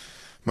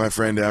 My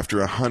friend, after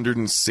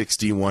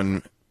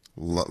 161,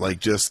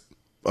 just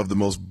of the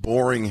most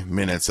boring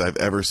minutes I've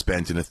ever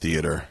spent in a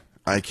theater,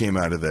 I came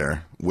out of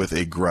there with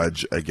a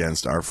grudge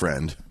against our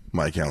friend,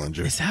 Mike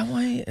Ellinger. Is that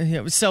why?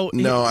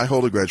 No, I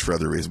hold a grudge for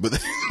other reasons,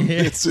 but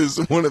this is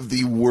one of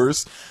the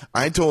worst.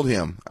 I told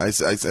him, I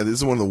said, this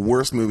is one of the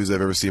worst movies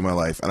I've ever seen in my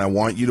life, and I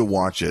want you to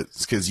watch it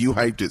because you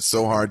hyped it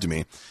so hard to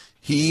me.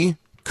 He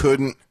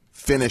couldn't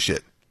finish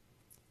it.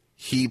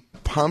 He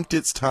pumped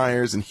its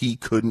tires, and he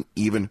couldn't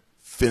even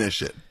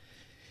finish it.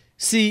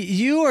 See,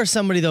 you are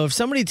somebody, though, if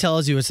somebody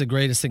tells you it's the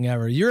greatest thing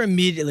ever, you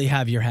immediately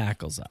have your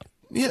hackles up.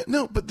 Yeah,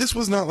 no, but this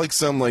was not like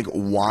some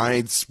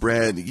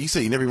widespread. You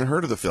say you never even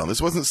heard of the film.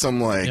 This wasn't some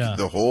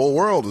the whole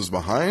world was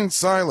behind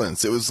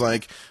Silence. It was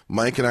like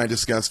Mike and I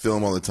discuss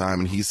film all the time,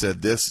 and he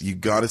said this, you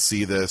got to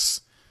see this.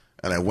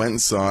 And I went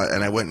and saw it,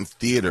 and I went in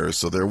theaters,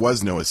 so there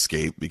was no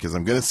escape because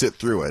I'm going to sit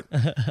through it.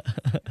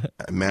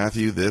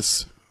 Matthew,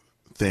 this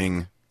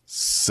thing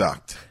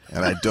sucked,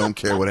 and I don't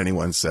care what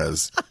anyone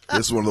says.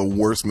 This is one of the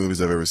worst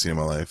movies I've ever seen in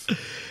my life.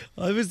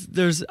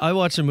 I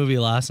watched a movie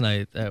last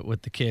night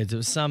with the kids. It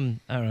was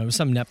some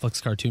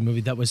Netflix cartoon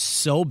movie that was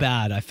so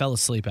bad I fell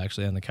asleep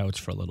actually on the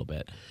couch for a little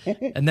bit,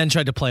 and then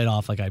tried to play it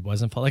off like I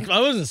wasn't I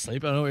wasn't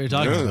asleep. I don't know what you're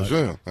talking about.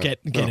 Sure. Get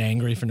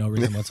angry for no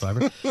reason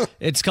whatsoever.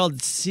 It's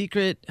called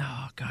Secret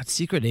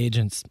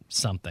Agents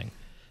something.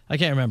 I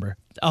can't remember.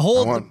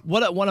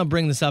 What I want to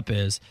bring this up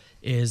is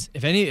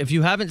if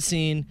you haven't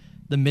seen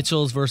The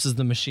Mitchells versus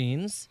the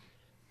Machines,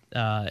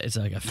 it's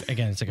like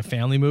a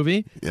family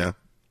movie. Yeah.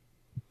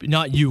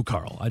 Not you,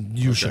 Carl.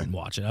 You shouldn't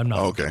watch it. I'm not.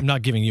 Okay. I'm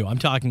not giving you. I'm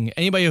talking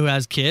anybody who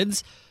has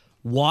kids.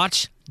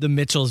 Watch The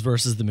Mitchells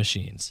versus the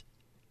Machines.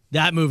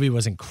 That movie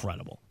was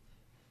incredible.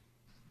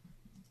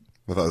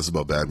 I thought this was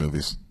about bad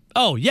movies.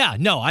 Oh yeah,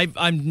 no,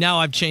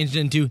 I've changed it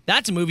into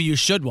that's a movie you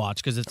should watch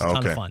because it's a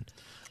ton of fun.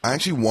 I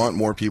actually want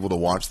more people to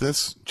watch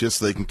this just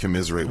so they can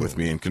commiserate with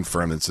me and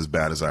confirm it's as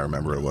bad as I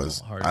remember it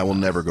was. I will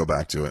never go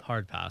back to it.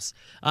 Hard pass.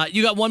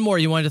 You got one more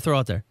you wanted to throw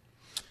out there.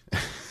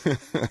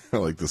 I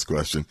like this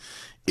question.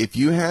 If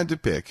you had to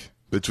pick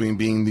between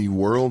being the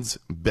world's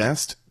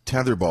best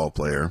tetherball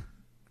player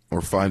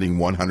or finding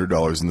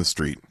 $100 in the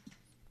street,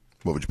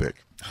 what would you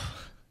pick?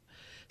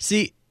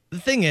 See, the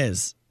thing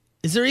is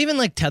there even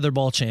like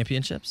tetherball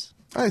championships?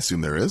 I assume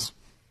there is.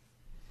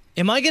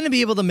 Am I going to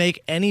be able to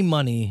make any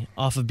money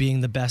off of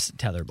being the best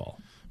tetherball?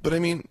 But I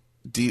mean,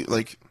 do you,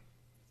 like,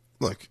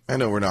 look, I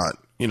know we're not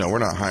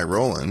high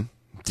rolling.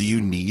 Do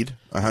you need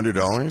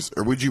 $100,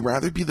 or would you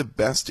rather be the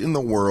best in the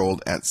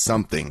world at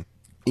something,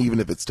 even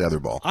if it's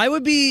tetherball? I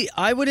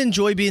would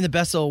enjoy being the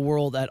best of the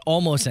world at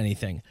almost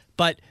anything.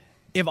 But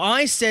if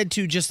I said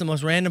to just the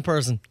most random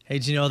person, "Hey,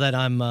 do you know that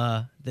I'm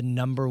the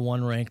number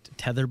 1 ranked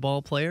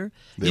tetherball player?"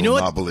 They will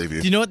not believe you.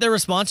 Do you know what their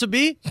response would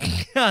be?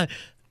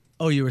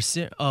 Oh, you were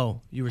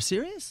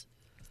serious?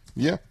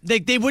 Yeah.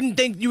 They wouldn't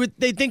think you were.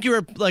 They think you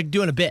were like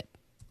doing a bit.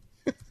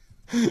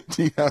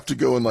 Do you have to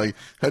go and like?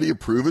 How do you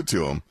prove it to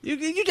them?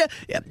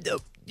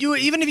 You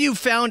even if you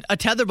found a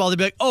tetherball, they'd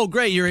be like, "Oh,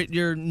 great!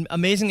 You're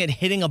amazing at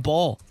hitting a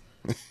ball."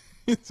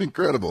 It's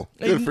incredible.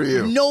 Good for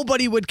you.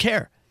 Nobody would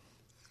care.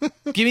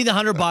 Give me the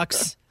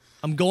 $100.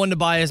 I'm going to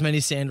buy as many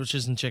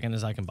sandwiches and chicken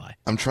as I can buy.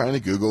 I'm trying to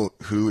Google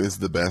who is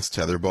the best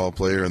tetherball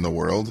player in the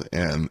world,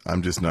 and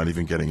I'm just not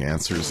even getting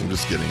answers. I'm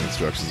just getting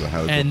instructions on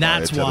how to buy a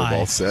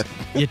tetherball set.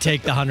 You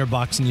take the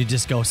 $100 and you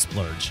just go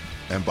splurge.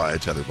 And buy a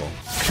tetherball.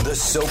 The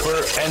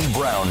Soper and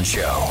Brown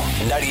Show.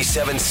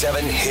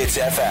 97.7 Hits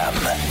FM.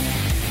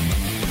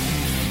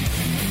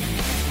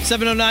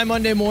 7:09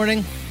 Monday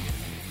morning.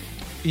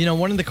 You know,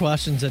 one of the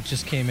questions that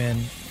just came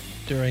in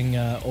during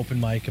open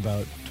mic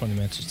about 20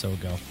 minutes or so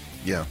ago.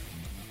 Yeah.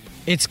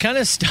 It's kind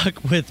of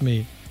stuck with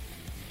me.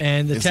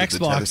 And the text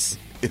box...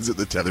 Is it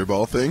the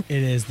tetherball thing?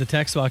 It is. The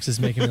text box is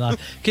making me laugh.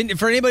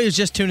 For anybody who's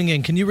just tuning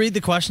in, can you read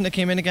the question that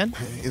came in again?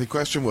 The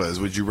question was,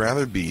 would you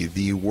rather be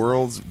the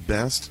world's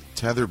best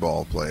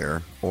tetherball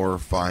player or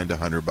find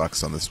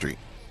 $100 on the street?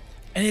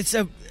 And it's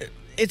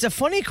a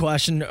funny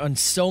question on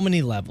so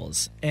many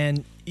levels.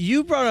 And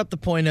you brought up the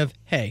point of,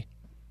 hey,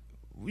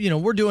 you know,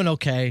 we're doing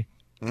okay.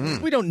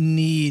 We don't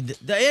need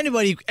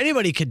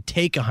anybody could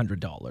take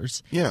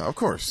 $100. Yeah, of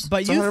course.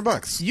 But it's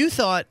 $100. You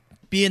thought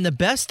being the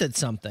best at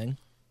something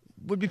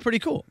would be pretty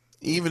cool.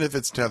 Even if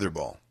it's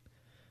tetherball.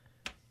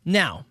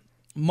 Now,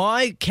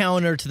 my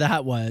counter to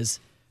that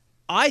was,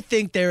 I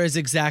think there is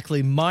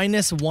exactly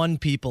 -1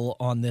 people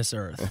on this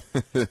earth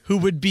who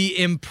would be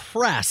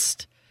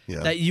impressed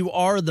that you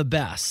are the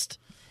best.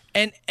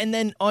 And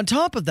then on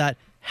top of that,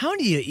 how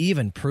do you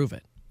even prove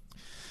it?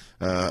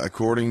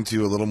 According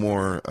to a little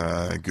more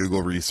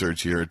Google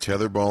research here,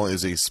 tetherball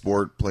is a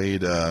sport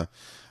played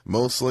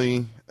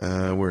mostly,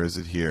 where is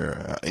it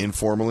here?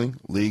 Informally.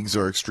 Leagues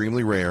are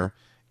extremely rare,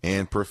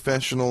 and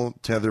professional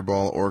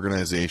tetherball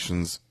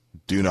organizations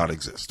do not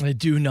exist. They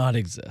do not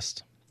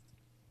exist.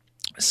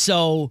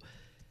 So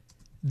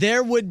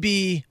there would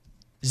be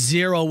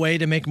zero way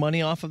to make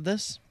money off of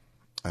this?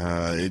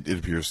 It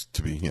appears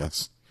to be,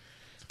 yes.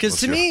 Because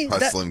to me,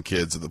 hustling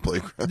kids at the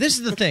playground. This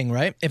is the thing,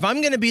 right? If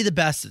I'm going to be the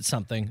best at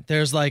something,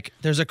 there's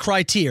a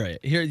criteria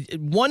here.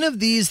 One of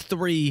these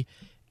three,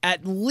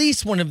 at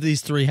least one of these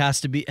three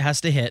has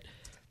to hit.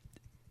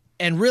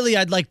 And really,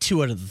 I'd like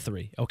 2 out of the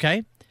 3.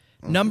 Okay.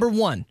 Mm-hmm. Number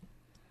 1,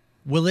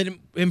 will it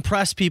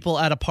impress people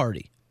at a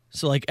party?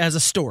 So, like as a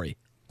story.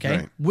 Okay.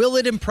 Right. Will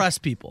it impress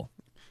people?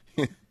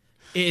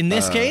 In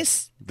this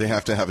case, they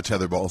have to have a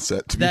tetherball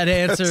set. That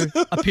answer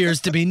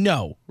appears to be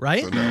no.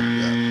 Right. So no,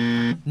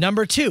 yeah.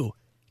 Number 2.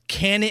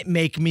 Can it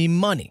make me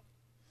money?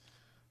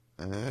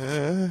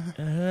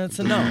 That's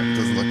a no. It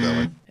doesn't look that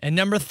way. And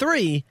number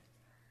 3,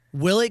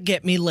 will it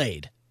get me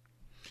laid?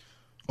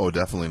 Oh,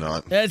 definitely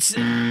not.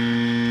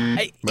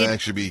 Might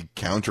actually be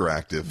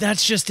counteractive.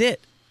 That's just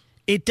it.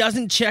 It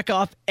doesn't check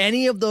off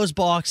any of those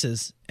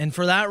boxes. And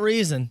for that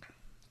reason,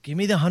 give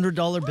me the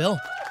 $100 bill.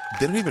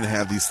 They don't even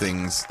have these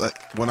things.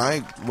 When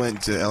I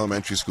went to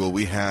elementary school,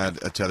 we had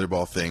a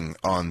tetherball thing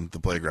on the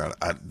playground.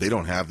 They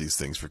don't have these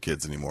things for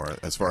kids anymore,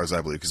 as far as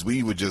I believe, because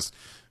we would just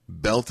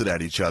belt it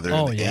at each other.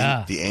 Oh, and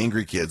yeah. The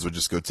angry kids would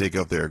just go take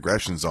out their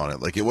aggressions on it.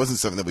 Like, it wasn't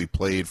something that we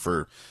played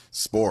for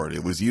sport.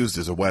 It was used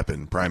as a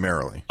weapon,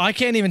 primarily. I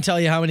can't even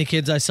tell you how many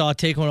kids I saw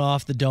take one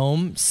off the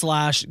dome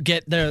 /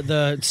 get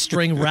the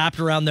string wrapped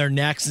around their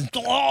necks. And,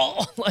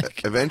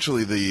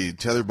 eventually, the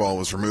tetherball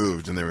was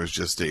removed, and there was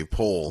just a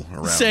pole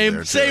around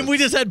there. Same. We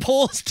just had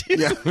poles, too.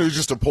 Yeah, it was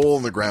just a pole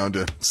in the ground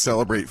to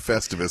celebrate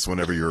Festivus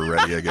whenever you were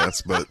ready, I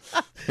guess. But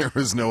there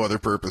was no other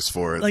purpose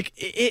for it. Like,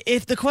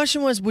 if the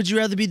question was, would you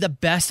rather be the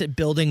best at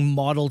building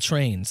model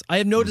trains? I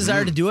have no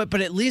desire to do it,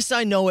 but at least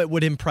I know it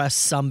would impress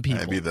some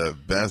people. I'd be the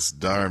best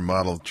darn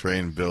model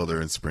train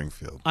builder in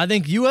Springfield. I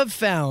think you have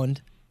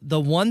found the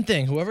one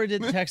thing, whoever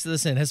did text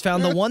this in, has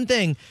found the one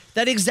thing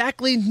that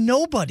exactly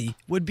nobody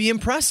would be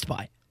impressed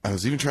by. I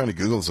was even trying to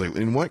Google, it's like,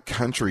 in what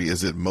country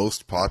is it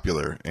most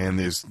popular? And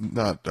there's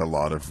not a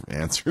lot of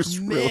answers,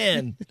 really.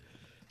 Man,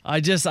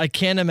 I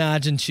can't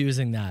imagine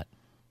choosing that.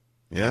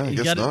 Yeah, I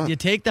guess not. You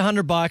take the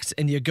 $100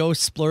 and you go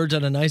splurge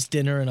on a nice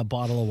dinner and a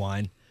bottle of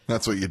wine.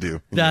 That's what you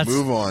do. That's, you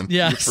move on.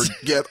 Yes. You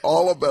forget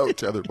all about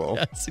tetherball.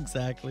 Yes,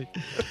 exactly.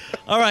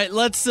 All right,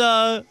 let's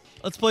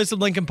play some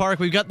Linkin Park.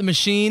 We've got The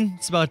Machine.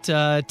 It's about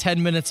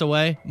 10 minutes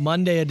away.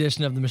 Monday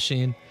edition of The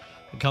Machine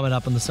coming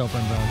up on the Soper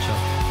and Brown Show.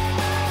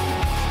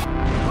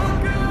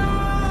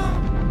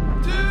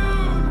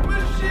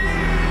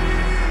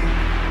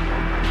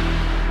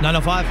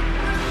 905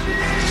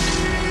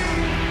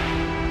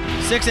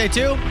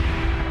 682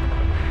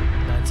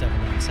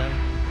 9797.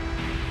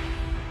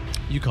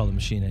 You call The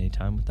Machine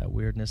anytime with that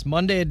weirdness.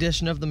 Monday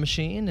edition of The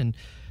Machine. And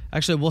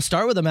actually, we'll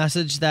start with a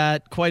message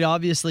that quite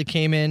obviously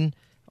came in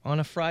on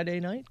a Friday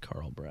night,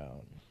 Carl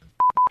Brown.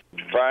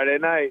 Friday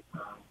night.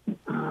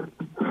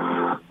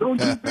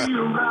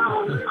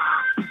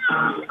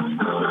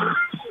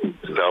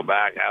 Still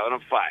back having a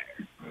fire.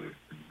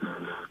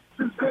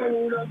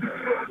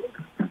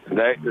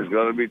 Today there's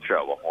going to be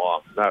trouble.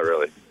 Well, not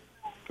really,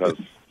 because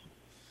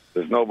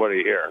there's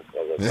nobody here.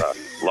 Because it's a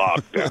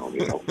lockdown,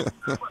 you know.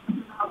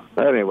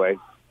 Anyway,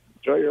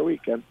 enjoy your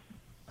weekend.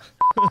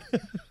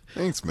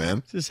 Thanks,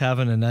 man. Just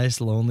having a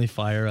nice lonely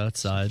fire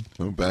outside.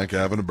 Go back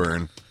having a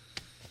burn.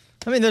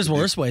 I mean, there's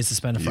worse ways to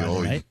spend a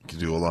Friday night. You can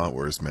do a lot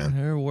worse, man.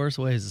 There are worse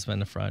ways to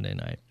spend a Friday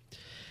night.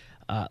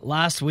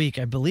 Last week,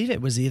 I believe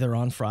it was either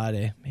on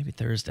Friday, maybe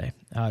Thursday,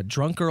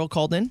 drunk girl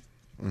called in.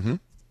 Mm-hmm.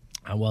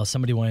 Well,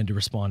 somebody wanted to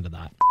respond to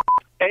that.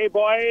 Hey,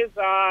 boys.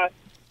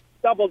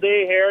 Double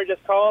D here,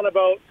 just calling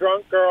about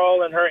drunk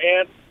girl and her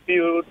aunt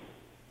feud.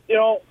 You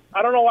know,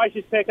 I don't know why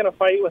she's taking a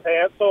fight with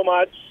Aunt so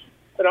much.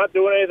 They're not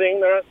doing anything.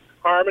 They're not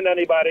harming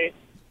anybody.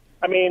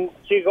 I mean,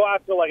 she go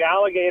after, like,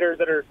 alligators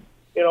that are,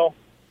 you know,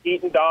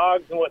 eating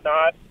dogs and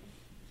whatnot.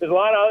 There's a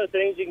lot of other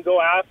things you can go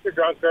after,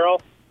 drunk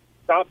girl.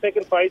 Stop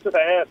picking fights with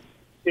Aunt.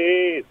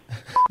 Jeez.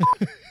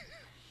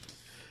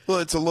 Well,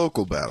 it's a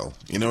local battle.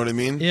 You know what I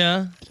mean?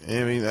 Yeah.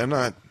 I mean,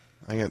 I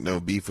got no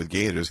beef with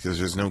gators because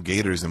there's no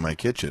gators in my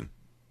kitchen.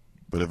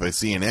 But if I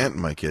see an ant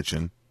in my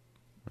kitchen,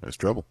 there's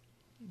trouble.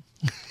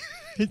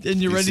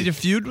 And you're ready to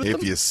feud with them?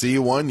 If you see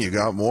one, you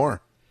got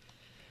more.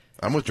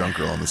 I'm with drunk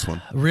girl on this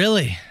one.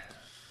 Really?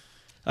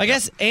 I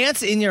guess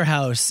ants in your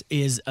house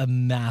is a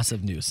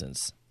massive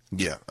nuisance.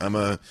 Yeah,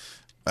 I'm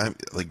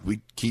like,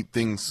 we keep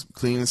things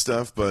clean and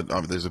stuff, but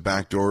there's a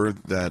back door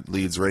that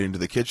leads right into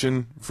the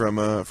kitchen from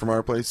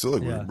our place. So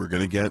look, we're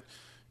gonna get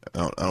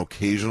an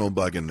occasional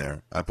bug in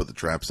there. I put the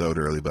traps out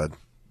early, bud.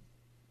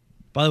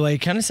 By the way, it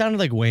kind of sounded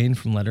like Wayne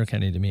from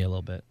Letterkenny to me a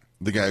little bit.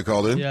 The guy who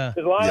called in? Yeah.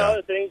 There's a lot of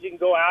other things you can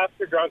go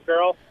after, drunk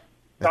girl.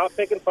 Stop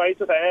picking fights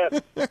with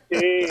Ants.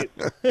 Jeez.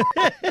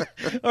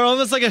 Or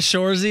almost like a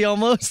Shorzy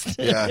almost.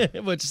 Yeah.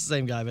 Which is the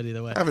same guy, but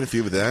either way. Having a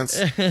few with ants.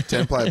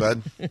 10-ply,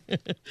 bud.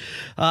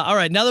 All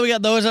right, now that we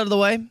got those out of the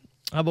way,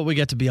 how about we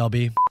get to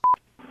BLB?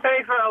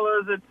 Hey,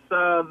 fellas, it's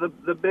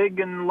the big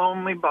and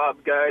lonely Bob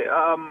guy.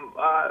 I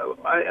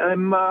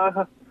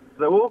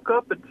woke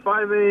up at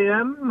 5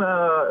 a.m.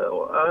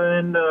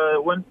 And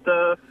went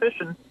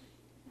fishing.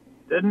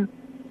 Didn't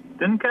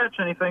catch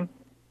anything,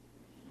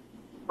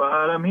 but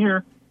I'm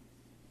here.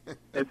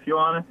 If you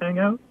want to hang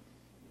out,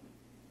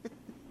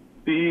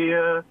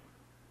 does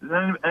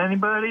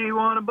anybody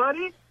want a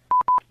buddy?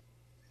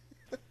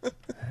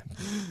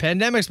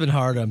 Pandemic's been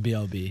hard on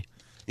BLB.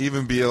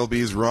 Even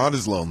BLB's rod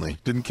is lonely.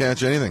 Didn't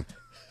catch anything.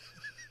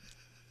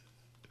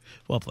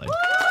 Well played.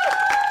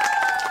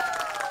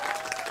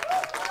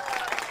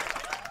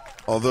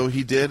 Although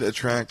he did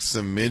attract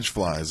some midge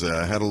flies.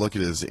 I had a look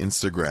at his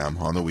Instagram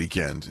on the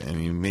weekend,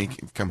 and he may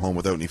come home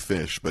without any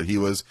fish, but he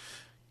was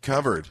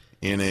covered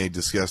in a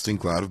disgusting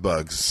cloud of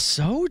bugs.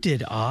 So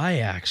did I,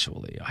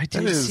 actually. I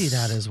did see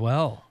that as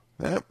well.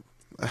 That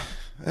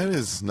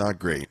is not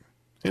great.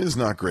 It is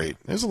not great.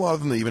 There's a lot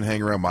of them that even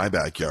hang around my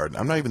backyard.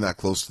 I'm not even that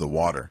close to the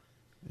water.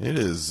 It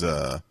is,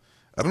 I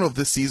don't know if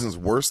this season's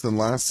worse than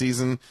last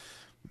season.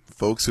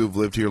 Folks who have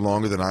lived here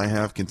longer than I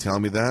have can tell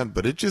me that,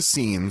 but it just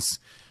seems,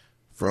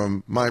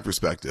 from my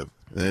perspective,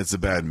 that it's a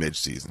bad midge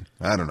season.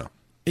 I don't know.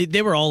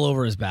 They were all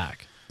over his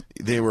back.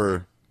 They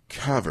were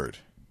covered.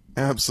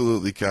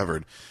 Absolutely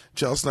covered.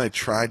 Chelsea and I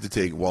tried to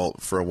take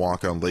Walt for a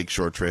walk on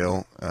Lakeshore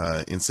Trail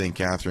in St.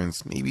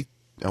 Catharines maybe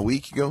a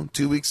week ago,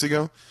 2 weeks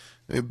ago.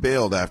 They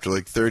bailed after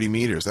like 30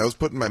 meters. I was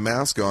putting my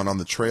mask on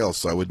the trail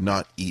so I would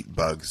not eat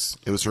bugs.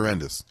 It was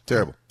horrendous.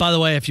 Terrible. By the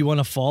way, if you want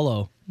to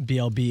follow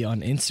BLB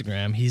on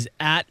Instagram, he's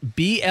at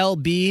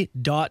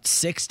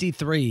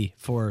BLB.63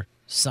 for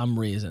some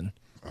reason.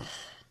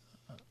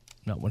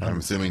 Not 100. I'm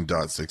assuming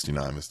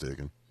 .69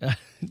 mistaken.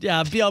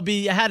 Yeah,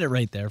 BLB, you had it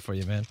right there for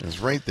you, man. It was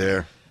right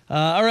there.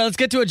 All right, let's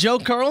get to a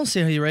joke, Carl.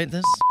 See how you rate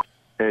this.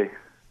 Hey,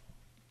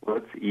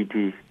 what's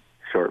E.T.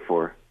 short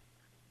for?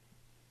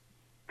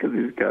 Because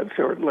he's got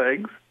short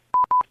legs.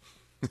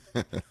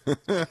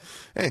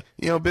 Hey,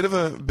 a bit of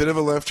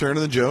a left turn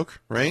of the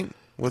joke, right?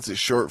 What's it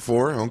short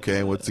for?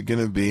 Okay, what's it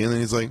gonna be? And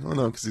then he's like, oh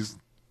no, because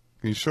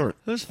he's short.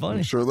 That was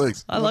funny. Short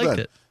legs. I liked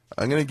it.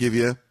 I'm gonna give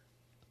you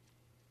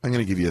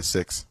a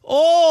 6.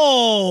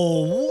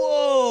 Oh,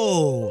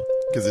 whoa!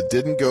 Because it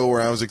didn't go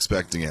where I was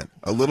expecting it.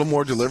 A little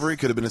more delivery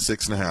could have been a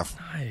 6.5.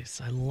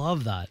 Nice. I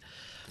love that.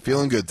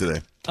 Feeling good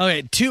today.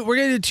 Okay, we're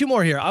going to do 2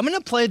 more here. I'm going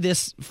to play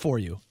this for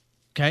you,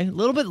 okay? A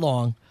little bit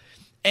long.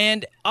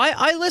 And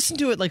I listened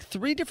to it like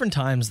 3 different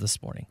times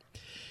this morning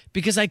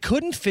because I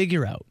couldn't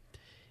figure out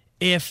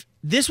if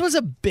this was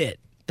a bit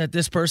that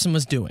this person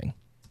was doing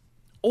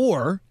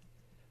or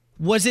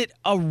was it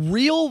a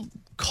real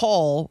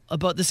call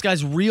about this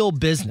guy's real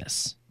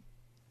business.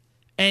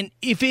 And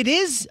if it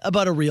is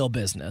about a real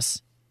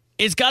business,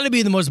 it's got to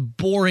be the most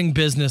boring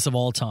business of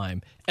all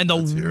time and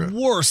the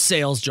worst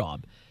sales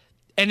job.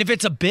 And if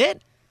it's a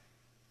bit,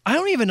 I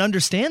don't even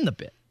understand the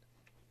bit.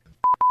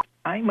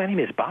 Hi, my name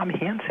is Bob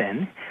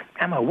Hansen.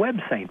 I'm a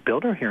website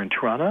builder here in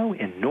Toronto,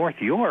 in North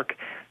York,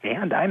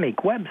 and I make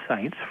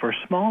websites for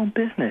small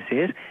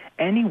businesses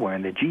anywhere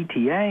in the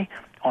GTA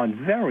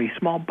on very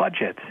small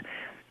budgets.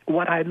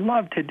 What I'd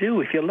love to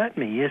do, if you let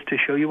me, is to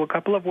show you a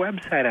couple of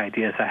website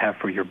ideas I have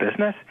for your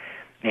business.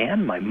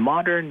 And my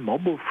modern,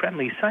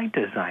 mobile-friendly site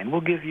design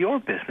will give your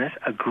business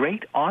a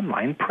great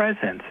online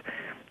presence.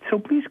 So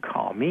please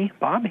call me,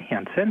 Bob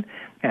Hansen,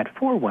 at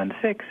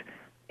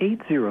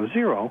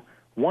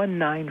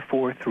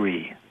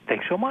 416-800-1943.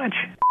 Thanks so much.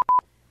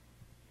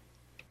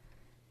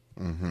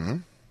 Mm-hmm.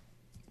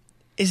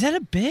 Is that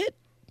a bit?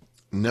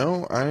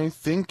 No, I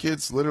think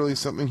it's literally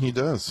something he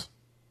does.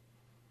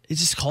 He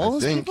just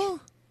calls people?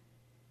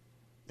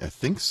 I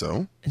think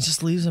so. And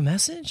just leaves a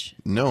message?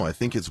 No, I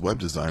think it's web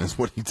design is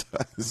what he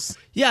does.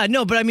 Yeah,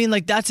 no, but I mean,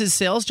 like, that's his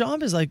sales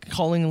job, is like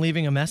calling and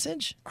leaving a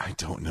message? I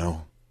don't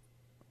know.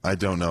 It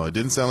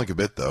didn't sound like a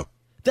bit, though.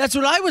 That's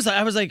what I was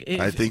like.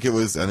 I think it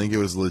was a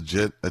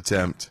legit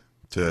attempt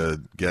to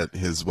get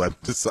his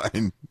web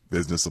design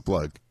business a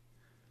plug.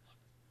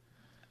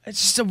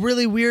 It's just a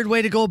really weird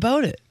way to go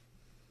about it.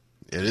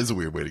 It is a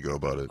weird way to go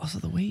about it. Also,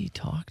 the way he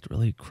talked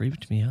really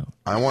creeped me out.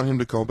 I want him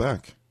to call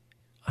back.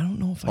 I don't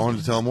know if I want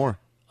him to tell more.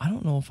 I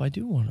don't know if I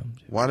do want him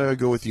to. Why did I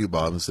go with you,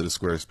 Bob, instead of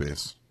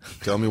Squarespace?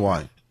 Tell me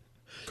why.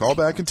 Call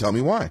back and tell me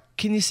why.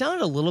 Can you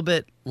sound a little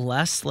bit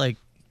less like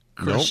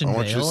Christian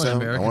Bale in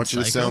American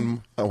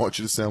Psycho? I want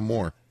you to sound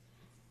more.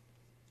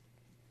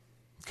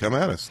 Come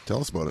at us.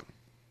 Tell us about it.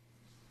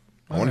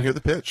 I want to hear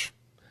the pitch.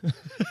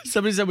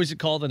 Somebody said we should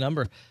call the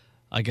number.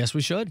 I guess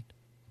we should.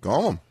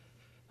 Call him.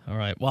 All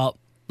right. Well,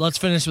 let's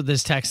finish with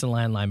this text and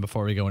landline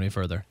before we go any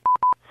further.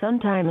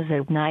 Sometimes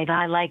at night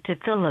I like to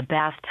fill a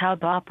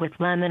bathtub up with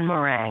lemon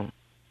meringue.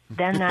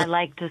 Then I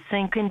like to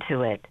sink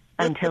into it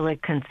until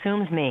it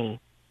consumes me.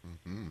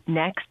 Mm-hmm.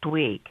 Next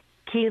week,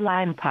 key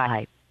lime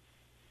pie.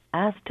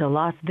 Hasta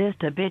Las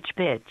Vista, bitch.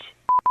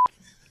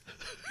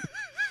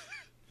 That's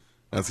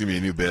going to be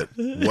a new bit.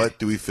 What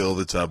do we fill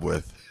the tub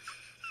with?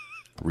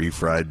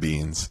 Refried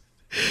beans.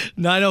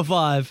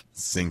 905.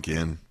 Sink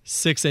in.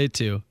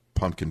 682.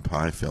 Pumpkin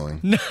pie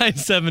filling.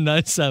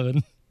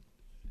 9797.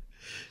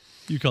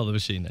 You call the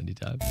machine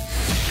anytime.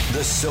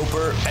 The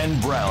Soper and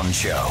Brown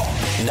Show.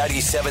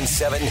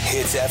 97.7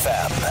 Hits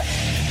FM.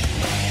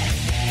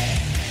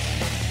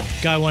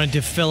 Guy wanted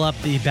to fill up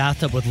the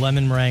bathtub with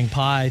lemon meringue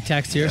pie.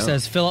 Text here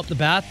says, fill up the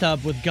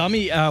bathtub with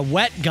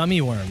wet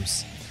gummy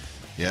worms.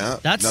 Yeah.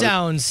 That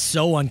sounds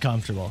so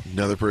uncomfortable.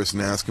 Another person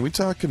asked, are we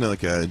talking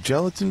like a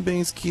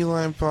gelatin-based key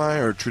lime pie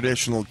or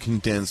traditional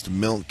condensed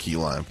milk key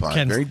lime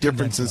pie? Very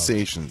different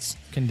sensations.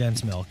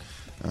 Condensed milk.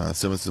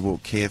 Someone said,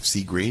 well,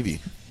 KFC gravy.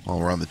 While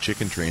we're on the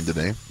chicken train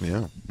today.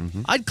 Yeah.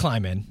 Mm-hmm. I'd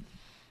climb in.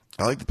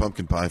 I like the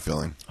pumpkin pie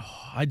filling.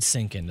 Oh, I'd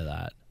sink into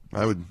that.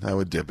 I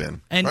would dip in.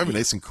 And probably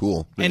nice and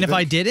cool. And if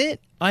I did it,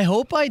 I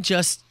hope I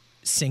just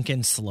sink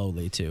in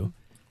slowly too.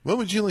 What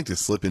would you like to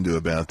slip into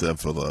a bathtub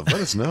full of?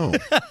 Let us know.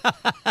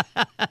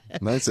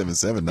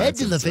 977. Head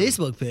to the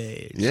Facebook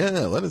page.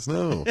 Yeah, let us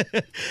know.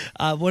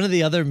 One of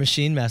the other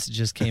machine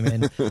messages came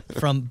in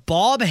from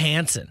Bob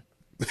Hansen.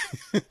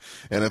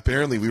 And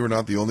apparently we were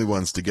not the only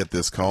ones to get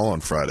this call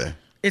on Friday.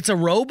 It's a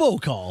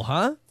robocall,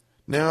 huh?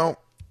 Now,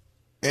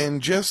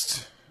 and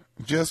just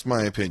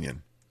my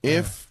opinion,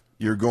 if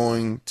you're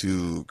going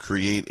to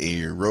create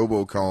a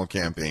robocall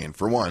campaign,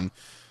 for one,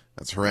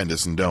 that's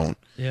horrendous and don't.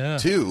 Yeah.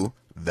 Two,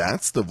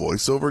 that's the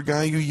voiceover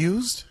guy you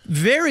used?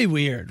 Very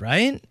weird,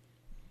 right?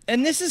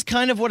 And this is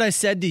kind of what I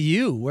said to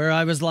you, where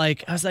I was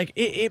like,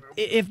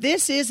 if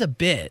this is a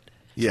bit,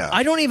 yeah,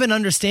 I don't even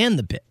understand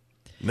the bit.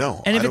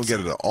 No, I don't get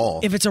it at all.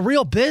 If it's a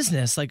real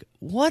business, like,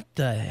 what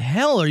the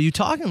hell are you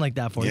talking like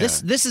that for? Yeah.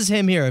 This is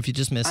him here, if you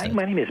just missed Hi, it.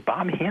 my name is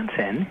Bob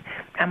Hansen.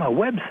 I'm a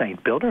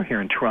website builder here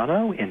in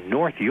Toronto, in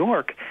North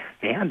York,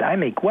 and I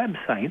make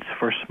websites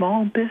for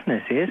small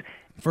businesses.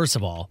 First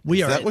of all,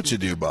 is that what you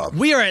do, Bob?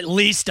 We are at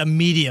least a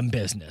medium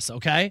business,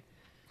 okay?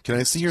 Can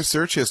I see your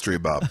search history,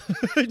 Bob?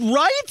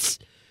 Right?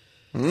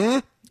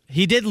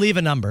 He did leave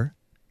a number,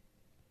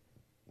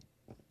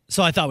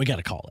 so I thought we got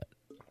to call it.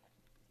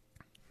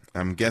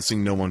 I'm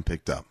guessing no one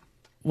picked up.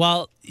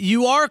 Well,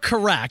 you are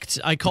correct.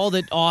 I called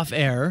it off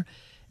air,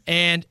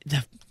 and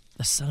the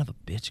son of a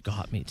bitch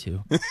got me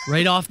too.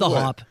 Right off the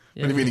hop. What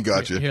do you mean he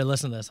got you? Here,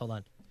 listen to this. Hold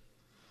on.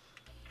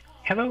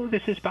 Hello,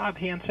 this is Bob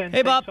Hansen.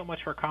 Hey, Bob. Thanks so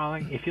much for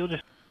calling. If you'll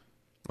just...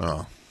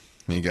 Oh,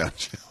 he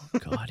got you.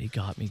 God, he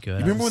got me good.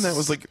 You remember when that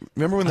was like?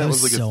 Remember when that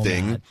was like so a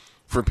thing mad.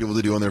 for people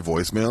to do on their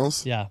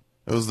voicemails? Yeah.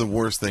 It was the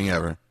worst thing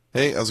ever.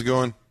 Hey, how's it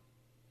going?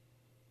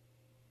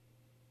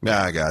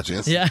 Yeah, I got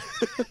you. Yeah.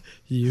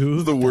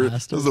 You the worst.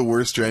 bastard. That was the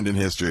worst trend in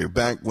history.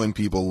 Back when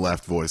people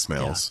left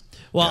voicemails.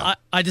 Well,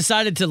 I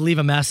decided to leave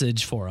a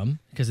message for him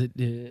because it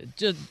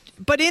just,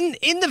 but in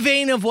the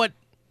vein of what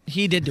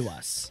he did to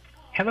us.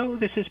 Hello,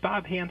 this is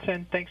Bob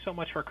Hansen. Thanks so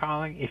much for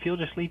calling. If you'll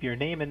just leave your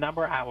name and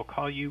number, I will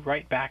call you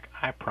right back.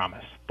 I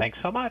promise. Thanks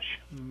so much.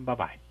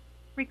 Bye-bye.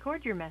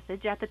 Record your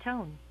message at the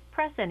tone.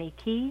 Press any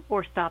key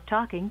or stop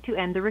talking to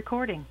end the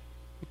recording.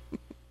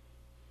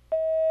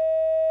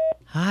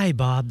 Hi,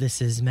 Bob.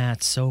 This is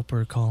Matt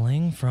Soper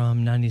calling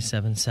from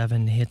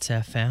 97.7 Hits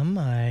FM.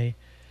 I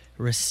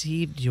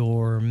received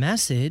your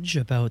message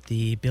about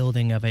the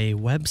building of a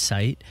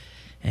website,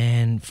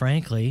 and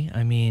frankly,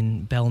 I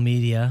mean, Bell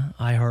Media,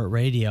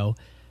 iHeartRadio,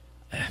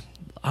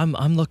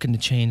 I'm looking to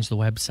change the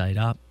website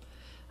up.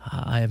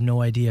 I have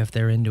no idea if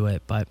they're into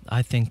it, but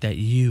I think that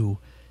you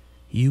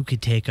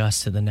could take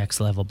us to the next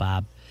level,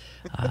 Bob.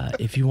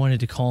 If you wanted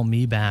to call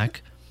me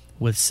back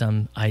with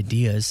some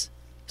ideas,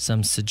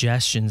 some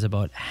suggestions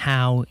about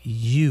how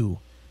you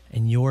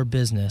and your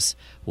business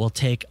will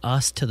take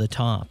us to the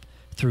top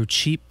through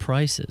cheap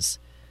prices,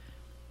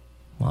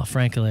 well,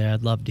 frankly,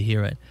 I'd love to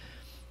hear it.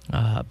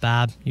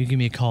 Bob, you give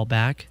me a call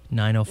back,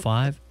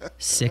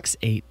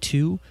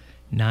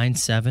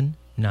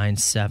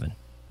 905-682-9797.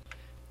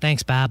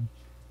 Thanks, Bob.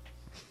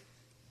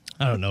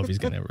 I don't know if he's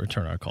going to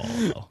return our call,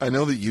 though. I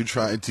know that you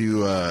tried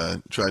to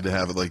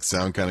have it like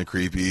sound kind of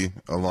creepy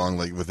along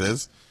like with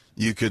his.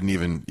 You couldn't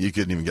even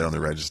get on the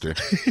register.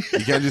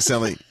 You can't just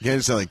sound like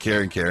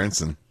Karen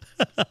Carenson.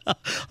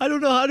 I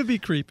don't know how to be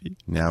creepy.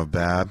 Now,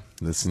 Bob,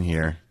 listen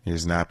here.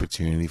 Here's an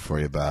opportunity for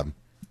you, Bob.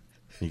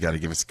 You got to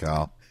give us a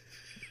call.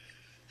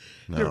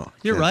 No,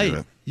 you're right. do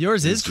it.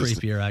 Yours It's is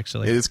creepier,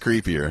 actually. It is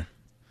creepier.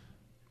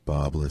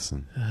 Bob,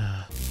 listen.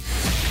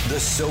 The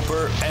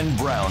Soper and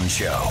Brown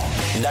Show.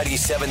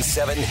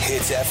 97.7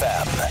 Hits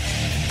FM.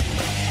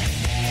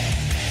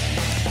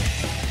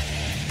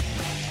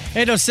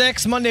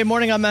 8:06, Monday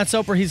morning. I'm Matt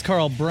Soper. He's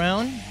Carl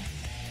Brown.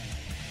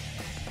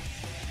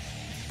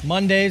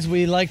 Mondays,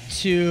 we like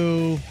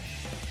to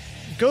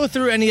go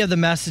through any of the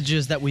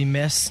messages that we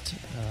missed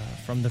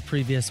from the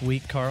previous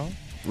week, Carl.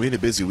 We had a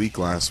busy week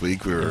last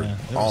week. We were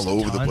all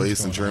over the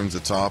place in terms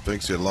of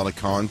topics. We had a lot of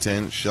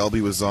content. Shelby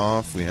was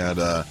off. We had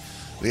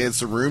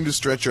some room to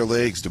stretch our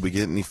legs. Did we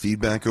get any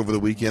feedback over the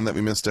weekend that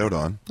we missed out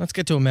on? Let's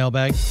get to a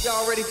mailbag.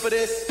 Y'all ready for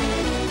this?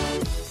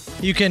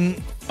 You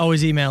can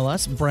always email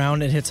us,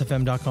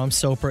 brown@hitsfm.com,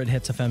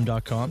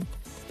 soper@hitsfm.com,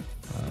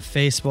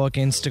 Facebook,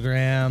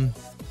 Instagram,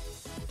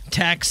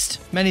 text,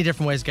 many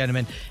different ways to get them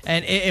in.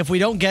 And if we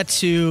don't get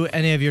to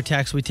any of your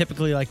texts, we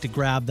typically like to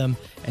grab them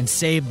and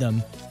save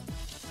them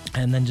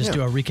and then just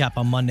do a recap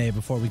on Monday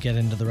before we get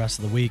into the rest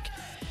of the week.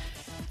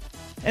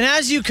 And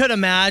as you could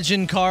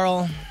imagine,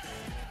 Carl,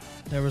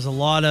 there was a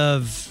lot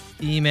of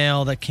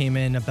email that came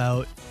in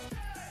about,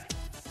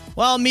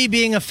 well, me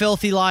being a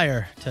filthy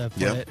liar, to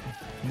put it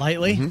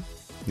lightly. Mm-hmm.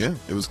 Yeah,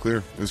 it was clear.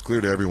 It was clear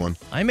to everyone.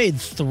 I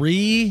made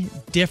 3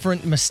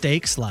 different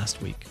mistakes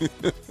last week.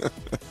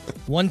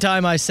 One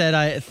time I said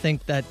I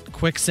think that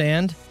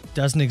quicksand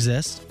doesn't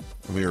exist.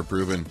 We were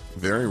proven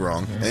very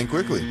wrong, and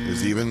quickly.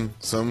 There's even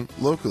some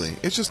locally.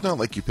 It's just not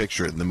like you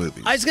picture it in the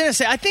movies. I was going to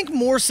say, I think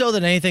more so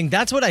than anything,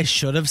 that's what I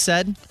should have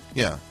said.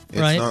 Yeah,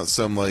 it's right? not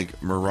some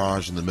like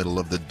mirage in the middle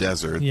of the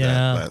desert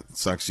that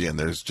sucks you in.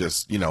 There's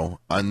just,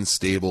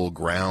 unstable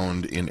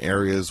ground in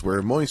areas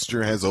where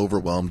moisture has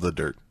overwhelmed the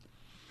dirt.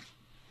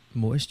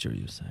 Moisture,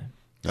 you say?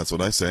 That's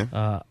what I say.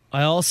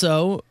 I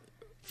also,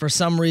 for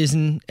some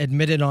reason,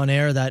 admitted on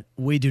air that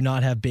we do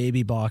not have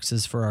baby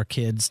boxes for our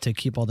kids to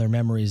keep all their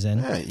memories in.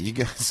 Yeah, you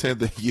guys said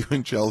that you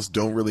and Chels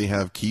don't really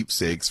have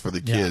keepsakes for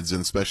the kids,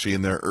 and especially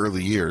in their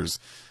early years,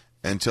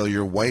 until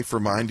your wife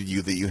reminded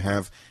you that you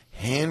have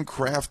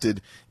handcrafted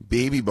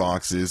baby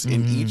boxes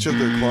in each of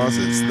their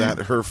closets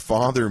that her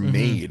father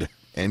made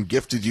and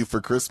gifted you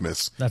for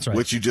Christmas. That's right.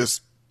 Which you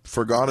just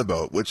forgot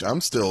about, which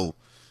I'm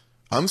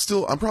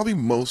probably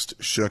most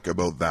shook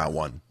about that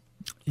one.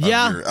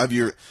 Yeah.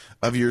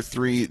 Of your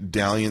 3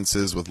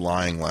 dalliances with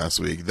lying last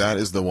week, that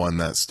is the one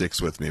that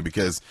sticks with me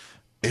because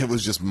it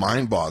was just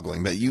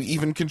mind-boggling that you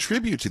even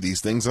contribute to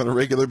these things on a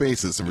regular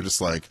basis, and we're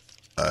just like,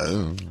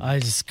 oh. I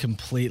just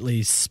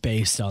completely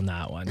spaced on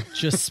that one.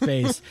 Just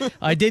spaced.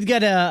 I did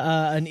get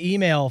an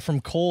email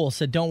from Cole,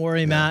 said, "Don't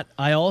worry, Matt.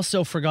 I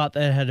also forgot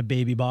that I had a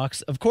baby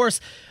box." Of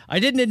course, I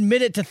didn't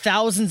admit it to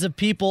thousands of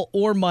people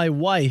or my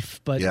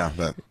wife, but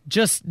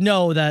just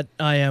know that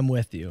I am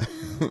with you.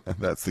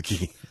 That's the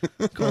key.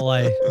 Cole,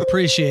 I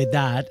appreciate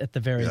that at the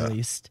very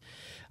least.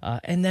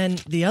 And then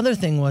the other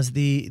thing was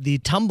the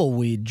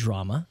tumbleweed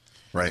drama.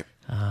 Right.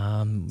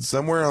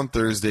 Somewhere on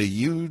Thursday,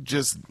 you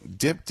just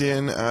dipped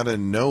in out of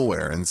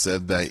nowhere and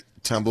said that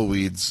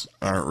tumbleweeds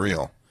aren't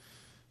real.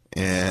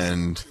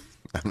 And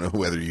I don't know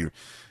whether you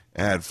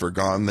had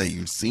forgotten that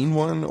you've seen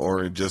one,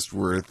 or just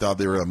thought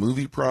they were a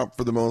movie prop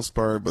for the most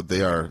part, but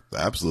they are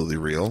absolutely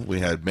real. We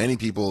had many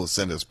people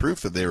send us proof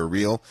that they were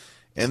real,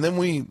 and then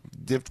we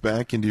dipped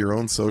back into your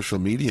own social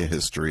media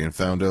history and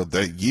found out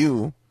that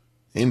you,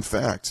 in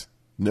fact,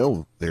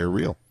 know they're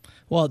real.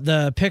 Well,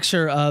 the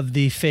picture of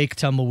the fake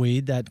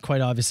tumbleweed that quite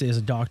obviously is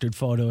a doctored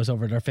photo is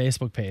over at our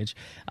Facebook page.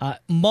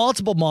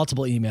 Multiple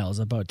emails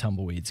about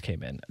tumbleweeds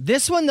came in.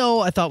 This one,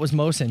 though, I thought was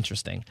most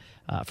interesting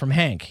from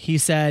Hank. He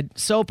said,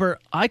 Soper,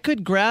 I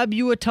could grab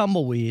you a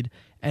tumbleweed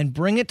and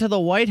bring it to the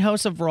White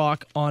House of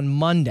Rock on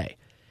Monday.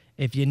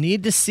 If you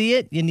need to see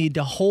it, you need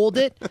to hold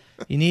it,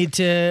 you need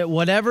to,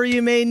 whatever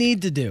you may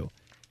need to do,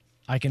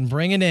 I can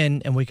bring it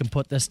in and we can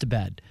put this to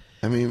bed.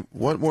 I mean,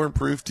 what more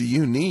proof do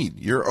you need?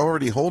 You're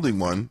already holding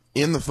one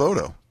in the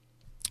photo.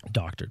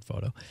 Doctored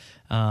photo.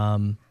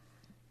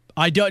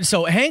 I don't.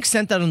 So Hank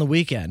sent that on the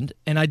weekend,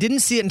 and I didn't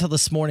see it until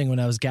this morning when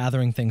I was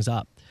gathering things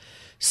up.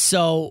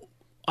 So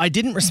I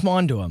didn't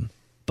respond to him.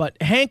 But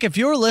Hank, if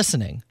you're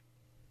listening,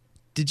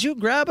 did you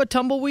grab a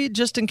tumbleweed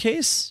just in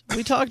case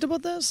we talked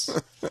about this?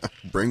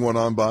 Bring one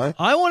on by.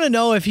 I want to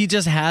know if he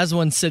just has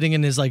one sitting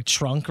in his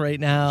trunk right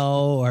now,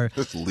 or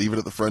just leave it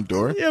at the front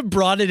door. Yeah,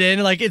 brought it in.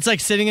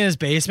 It's sitting in his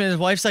basement. His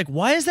wife's like,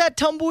 "Why is that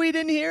tumbleweed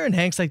in here?" And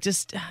Hank's like,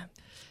 "Just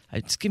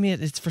give me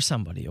it. It's for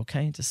somebody,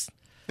 okay?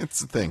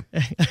 It's the thing."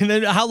 And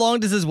then how long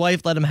does his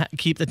wife let him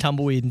keep the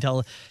tumbleweed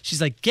until she's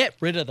like, "Get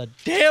rid of the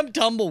damn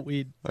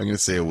tumbleweed"? I'm going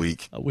to say a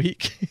week. A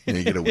week? Yeah,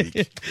 you get a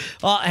week.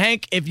 Well,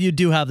 Hank, if you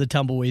do have the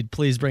tumbleweed,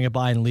 please bring it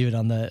by and leave it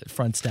on the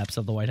front steps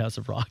of the White House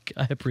of Rock.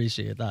 I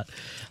appreciate that.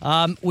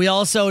 We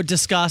also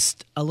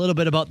discussed a little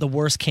bit about the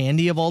worst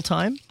candy of all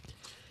time.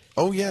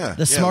 Oh, yeah.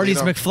 The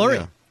Smarties McFlurry.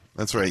 Yeah.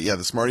 That's right. Yeah,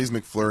 the Smarties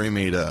McFlurry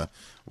made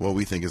what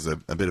we think is a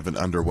bit of an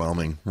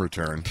underwhelming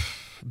return.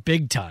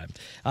 Big time.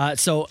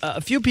 So a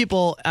few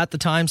people at the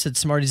time said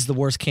Smarties is the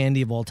worst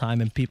candy of all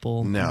time, and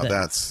people. No,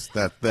 that's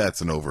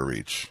an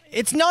overreach.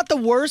 It's not the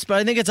worst, but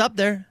I think it's up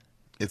there.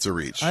 It's a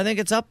reach. I think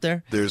it's up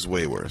there. There's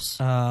way worse.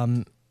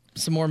 Some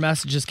more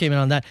messages came in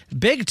on that.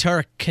 Big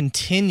Turk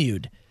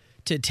continued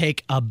to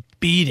take a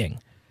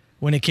beating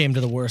when it came to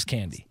the worst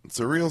candy.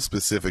 It's a real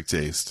specific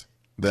taste.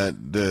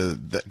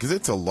 Because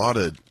it's that's a lot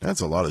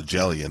of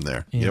jelly in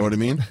there. You know what I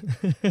mean?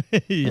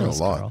 Yes,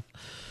 a lot. Carl.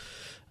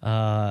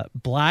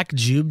 Black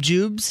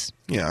Jubes.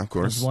 Yeah, of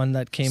course. Was one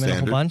that came in a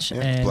whole bunch.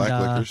 Yeah, and black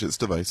licorice, it's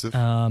divisive.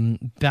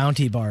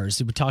 Bounty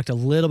bars. We talked a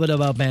little bit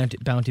about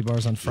bounty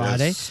bars on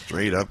Friday. Yes,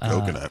 straight up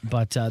coconut.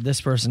 But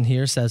this person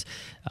here says,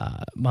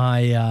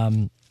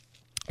 my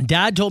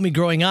dad told me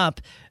growing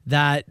up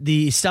that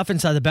the stuff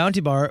inside the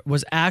Bounty bar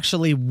was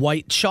actually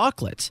white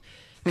chocolate.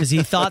 Because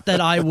he thought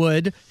that I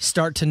would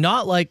start to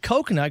not like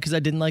coconut because I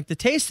didn't like the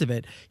taste of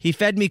it. He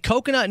fed me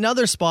coconut in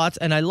other spots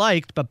and I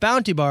liked, but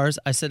Bounty bars,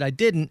 I said I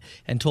didn't,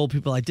 and told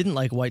people I didn't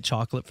like white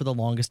chocolate for the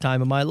longest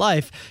time in my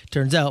life.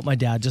 Turns out my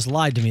dad just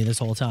lied to me this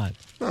whole time.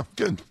 Oh,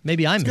 good.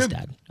 Maybe I'm his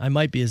dad. I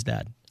might be his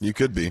dad. You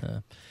could be.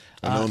 A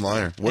known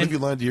liar. What have you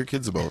lied to your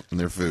kids about in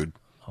their food?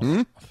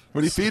 What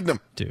are you feeding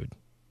them? Dude.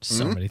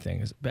 So many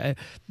things.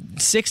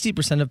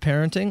 60% of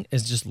parenting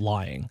is just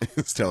lying.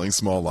 It's telling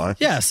small lies.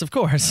 Yes, of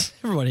course.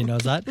 Everybody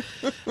knows that.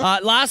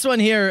 Last one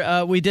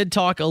here. We did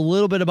talk a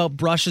little bit about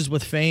brushes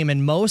with fame,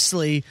 and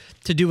mostly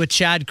to do with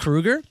Chad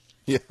Kroeger.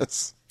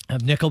 Yes.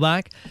 Of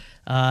Nickelback.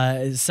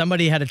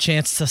 Somebody had a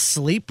chance to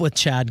sleep with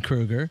Chad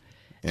Kroeger.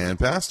 And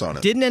passed on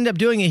it. Didn't end up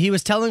doing it. He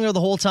was telling her the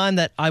whole time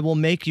that I will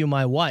make you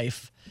my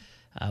wife.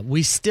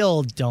 We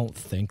still don't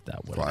think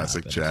that would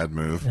Classic happen. Chad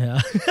move. Yeah.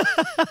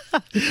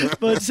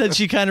 But said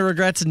she kind of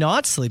regrets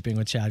not sleeping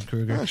with Chad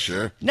Kroeger. Yeah,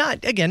 sure.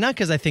 Not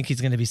because I think he's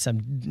going to be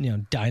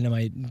some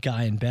dynamite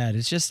guy in bed.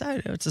 It's just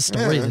it's a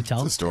story to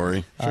tell. It's a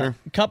story. Sure.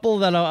 A couple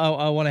that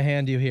I want to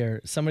hand you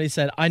here. Somebody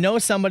said, I know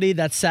somebody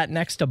that sat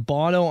next to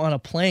Bono on a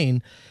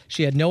plane.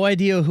 She had no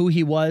idea who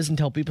he was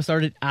until people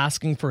started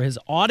asking for his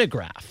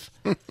autograph.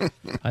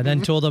 I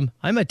then told him,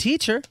 I'm a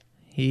teacher.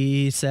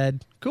 He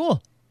said,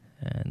 cool.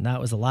 And that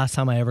was the last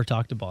time I ever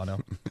talked to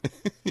Bono.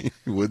 He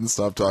wouldn't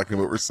stop talking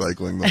about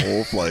recycling the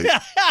whole flight.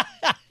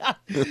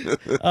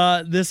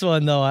 This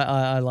one, though,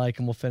 I like,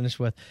 and we'll finish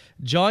with.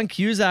 John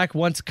Cusack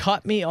once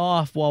cut me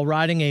off while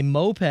riding a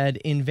moped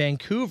in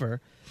Vancouver.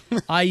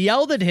 I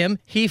yelled at him.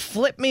 He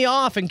flipped me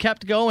off and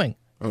kept going.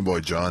 Oh, boy,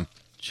 John.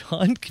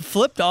 John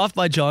flipped off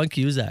by John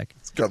Cusack.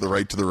 He's got the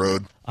right to the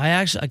road.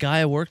 A guy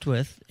I worked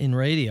with in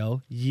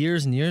radio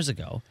years and years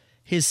ago,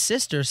 his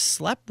sister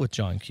slept with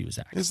John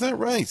Cusack. Is that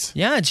right?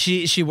 Yeah, and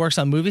she works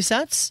on movie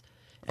sets.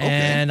 Okay.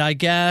 And I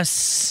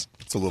guess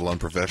it's a little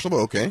unprofessional,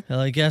 but okay. Well,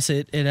 I guess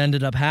it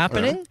ended up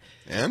happening.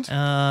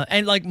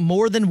 And like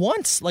more than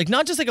once. Like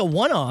not just like a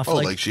one-off. Oh,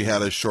 like she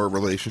had a short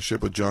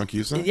relationship with John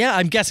Cusack? Yeah,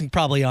 I'm guessing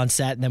probably on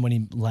set, and then when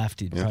he left,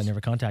 he probably never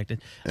contacted.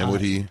 And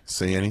would he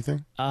say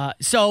anything?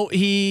 So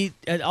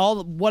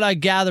what I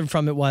gathered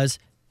from it was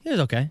he was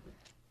okay.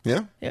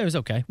 Yeah? Yeah, it was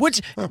okay.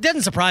 Which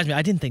doesn't surprise me.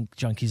 I didn't think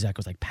John Cusack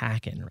was like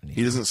packing or anything.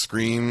 He doesn't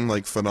scream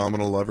like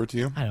phenomenal lover to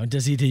you? I don't know.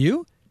 Does he to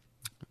you?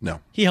 No.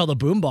 He held a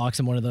boombox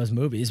in one of those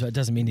movies, but it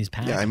doesn't mean he's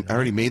passed. Yeah, I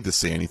already made the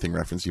Say Anything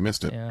reference. You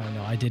missed it. Yeah,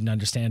 no, I didn't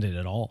understand it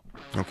at all.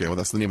 Okay, well,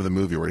 that's the name of the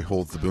movie where he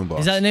holds the boombox.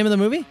 Is that the name of the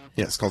movie?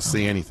 Yeah, it's called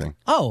Say Anything.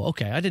 Oh,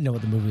 okay. I didn't know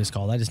what the movie was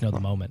called. I just know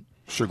the moment.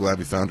 Sure glad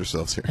we found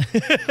ourselves here.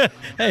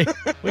 Hey,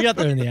 we got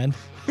there in the end.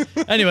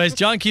 Anyways,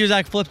 John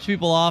Cusack flips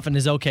people off and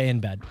is okay in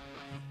bed.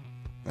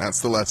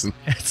 That's the lesson.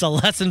 It's a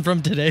lesson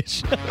from today's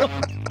show.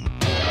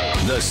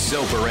 The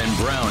Soper and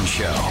Brown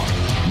Show.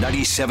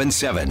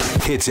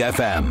 97.7 Hits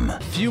FM.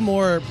 A few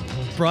more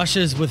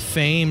brushes with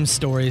fame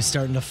stories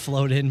starting to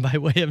float in by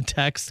way of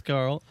text,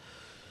 Carl.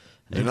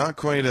 They're not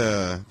quite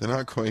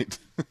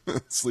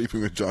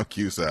sleeping with John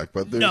Cusack,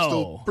 but they're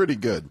still pretty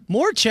good.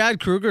 More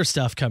Chad Kruger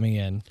stuff coming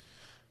in.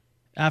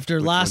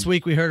 After last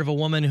week, we heard of a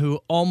woman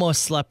who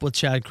almost slept with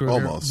Chad Kruger.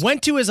 Almost.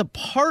 Went to his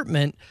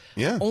apartment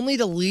only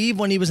to leave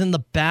when he was in the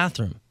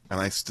bathroom. And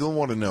I still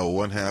want to know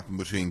what happened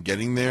between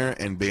getting there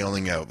and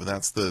bailing out. But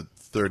that's the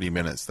 30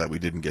 minutes that we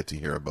didn't get to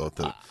hear about.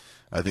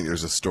 I think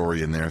there's a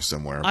story in there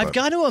somewhere. I've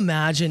got to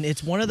imagine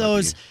it's one of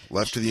those...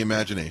 Left to the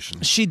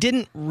imagination. She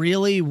didn't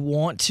really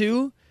want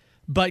to,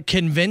 but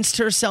convinced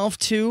herself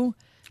to.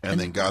 And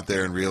then got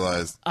there and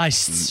realized,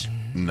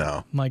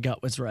 no. My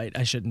gut was right.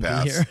 I shouldn't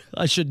Pass. be here.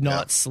 I should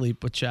not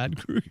sleep with Chad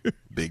Kruger.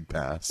 Big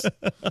pass.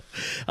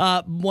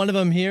 One of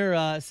them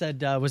here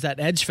said, was at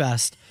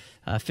Edgefest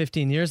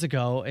 15 years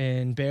ago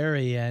in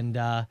Barrie, and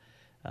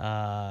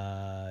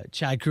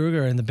Chad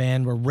Kruger and the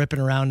band were ripping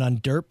around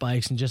on dirt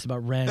bikes and just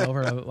about ran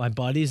over my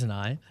buddies and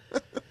I.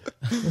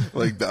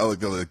 like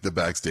the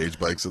backstage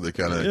bikes, so they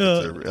kind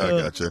of. I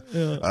gotcha.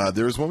 Yeah.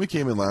 There was one we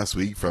came in last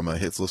week from a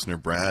hits listener,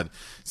 Brad.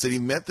 Said he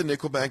met the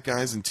Nickelback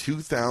guys in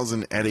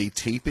 2000 at a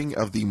taping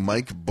of the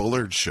Mike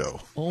Bullard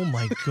show. Oh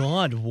my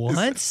God!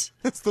 What?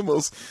 That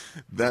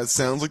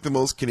sounds like the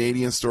most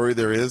Canadian story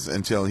there is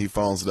until he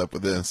follows it up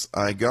with this.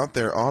 I got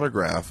their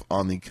autograph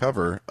on the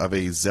cover of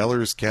a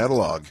Zeller's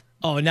catalog.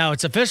 Oh, now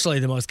it's officially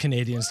the most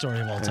Canadian story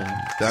of all time.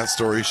 That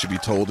story should be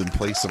told in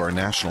place of our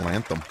national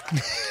anthem.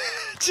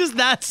 Just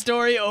that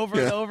story over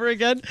and over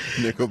again.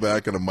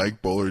 Nickelback on a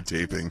Mike Bullard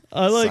taping.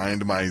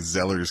 Signed my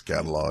Zeller's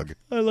catalog.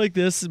 I like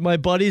this. My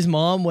buddy's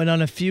mom went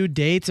on a few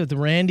dates with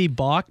Randy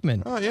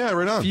Bachman. Oh, yeah,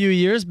 right on. A few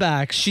years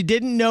back. She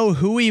didn't know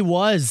who he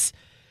was.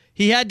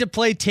 He had to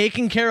play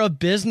Taking Care of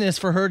Business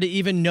for her to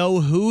even know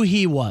who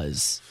he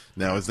was.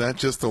 Now, is that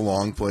just a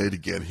long play to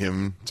get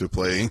him to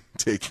play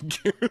Taking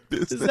Care of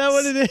Business? Is that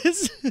what it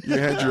is? You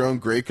had your own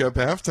Grey Cup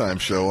halftime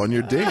show on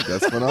your date.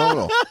 That's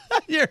phenomenal.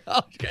 Your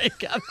own Grey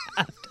Cup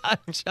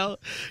halftime show.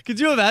 Could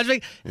you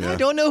imagine? Yeah. I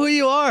don't know who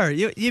you are.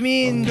 You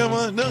mean... come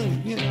on, no.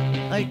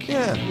 Like,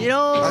 yeah. You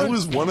know... I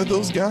was one of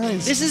those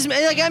guys. This is...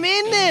 Like, I'm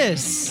in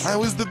this. I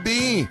was the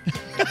bee.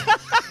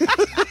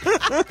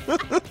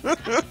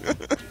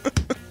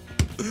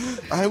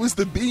 I was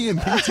the bee in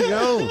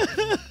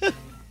PTO.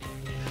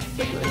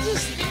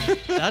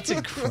 That's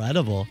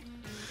incredible.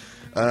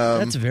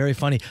 That's very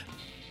funny.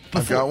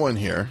 I've got one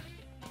here.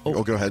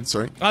 Oh, go ahead.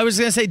 Sorry. I was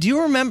going to say, do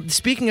you remember,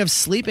 speaking of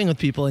sleeping with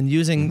people and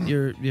using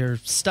your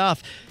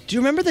stuff, do you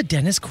remember the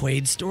Dennis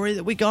Quaid story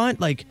that we got?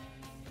 Like,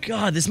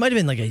 God, this might have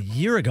been like a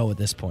year ago at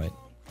this point.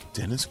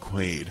 Dennis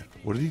Quaid.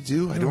 What did he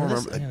do? I don't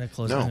remember. I'm going to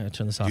close no. it. I'm going to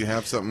turn this off. Do you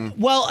have something?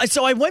 Well,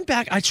 so I went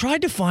back. I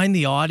tried to find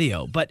the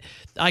audio, but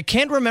I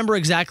can't remember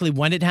exactly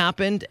when it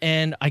happened,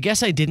 and I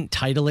guess I didn't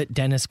title it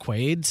Dennis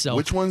Quaid. So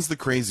which one's the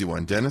crazy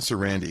one, Dennis or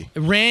Randy?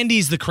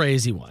 Randy's the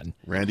crazy one.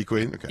 Randy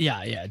Quaid? Okay.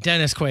 Yeah.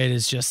 Dennis Quaid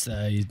is just...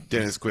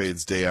 Dennis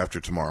Quaid's Day After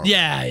Tomorrow.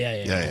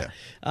 Yeah.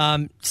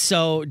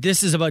 So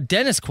this is about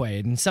Dennis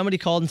Quaid, and somebody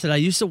called and said, I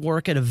used to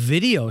work at a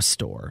video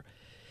store,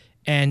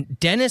 and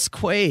Dennis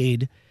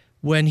Quaid...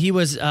 when he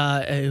was,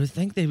 I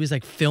think that he was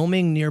like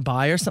filming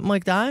nearby or something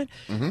like that,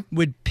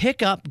 would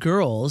pick up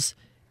girls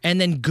and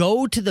then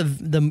go to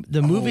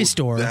the movie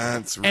store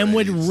and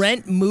would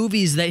rent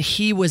movies that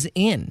he was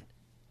in.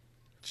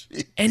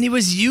 Jeez. And he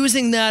was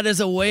using that as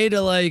a way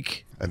to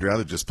like... I'd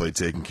rather just play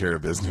Taking Care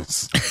of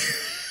Business.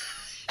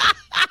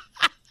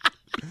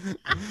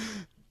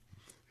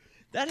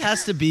 That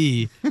has to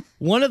be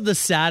one of the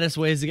saddest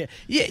ways to get...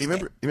 Yeah.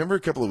 You remember a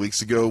couple of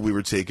weeks ago we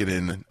were taking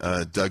in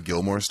Doug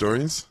Gilmore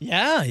stories?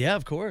 Yeah,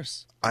 of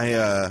course.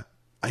 I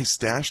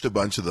stashed a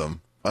bunch of them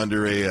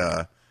under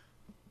a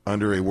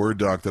Word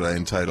doc that I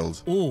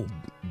entitled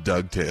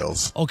Doug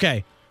Tales.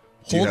 Okay.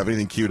 Do you have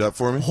anything queued up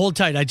for me? Hold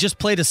tight. I just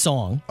played a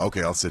song.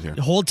 Okay, I'll sit here.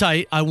 Hold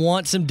tight. I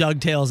want some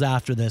Doug Tales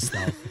after this,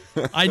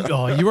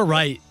 though. You were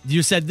right.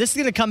 You said this is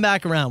going to come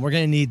back around. We're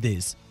going to need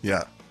these.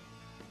 Yeah.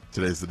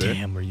 Today's the day.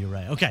 Damn, were you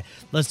right. Okay,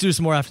 let's do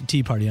some more after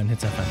Tea Party on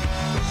Hits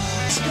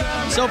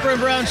FM. Soper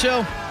and Brown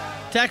Show.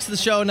 Text the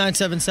show,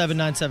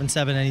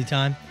 977-977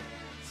 anytime.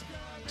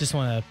 Just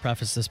want to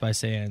preface this by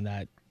saying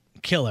that,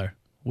 Killer,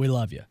 we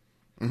love you.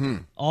 Mm-hmm.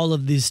 All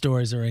of these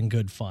stories are in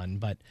good fun,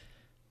 but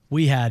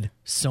we had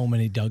so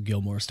many Doug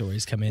Gilmore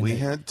stories come in. We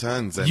had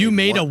tons. You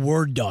made a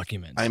Word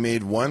document. I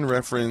made one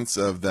reference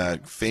of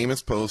that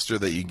famous poster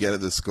that you get at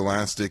the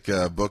Scholastic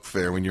book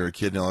fair when you're a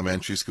kid in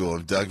elementary school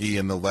of Dougie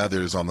and the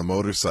Leathers on the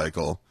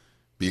motorcycle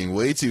being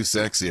way too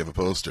sexy of a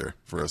poster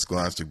for a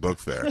Scholastic Book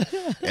Fair.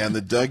 And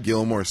the Doug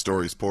Gilmour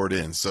stories poured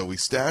in. So we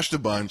stashed a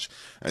bunch.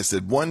 I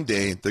said one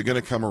day they're going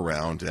to come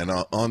around. And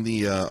on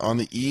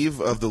the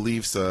eve of the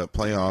Leafs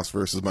playoffs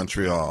versus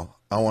Montreal,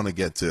 I want to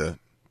get to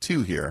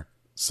 2 here.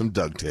 Some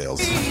Doug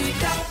Tales.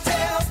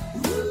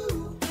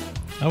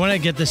 I want to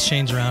get this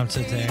changed around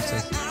to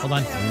Texas. Hold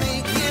on.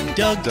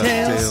 Doug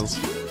Tales.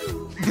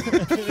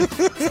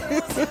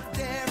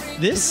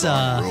 This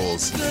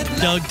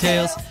Doug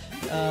Tales.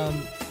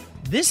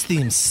 This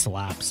theme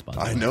slaps, by the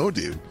way. I know,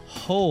 dude.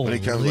 Holy. When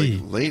it comes like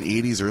late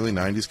 80s, early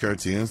 90s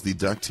cartoons, the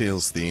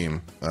DuckTales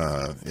theme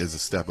is a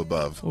step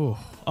above. Ooh.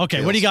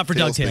 Okay, what do you got for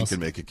DuckTales?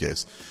 Can make a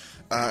case.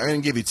 I'm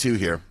going to give you 2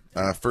 here.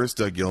 First,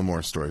 Doug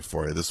Gilmour story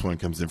for you. This one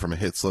comes in from a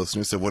Hits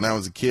listener. So when I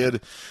was a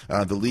kid,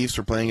 the Leafs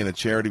were playing in a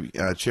charity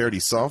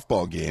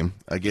softball game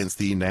against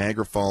the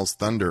Niagara Falls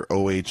Thunder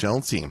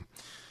OHL team.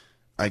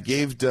 I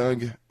gave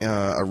Doug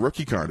a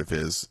rookie card of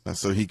his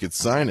so he could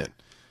sign it.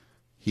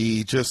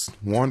 He just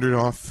wandered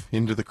off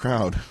into the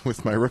crowd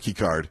with my rookie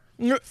card.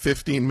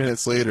 15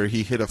 minutes later,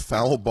 he hit a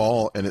foul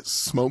ball and it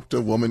smoked a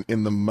woman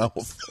in the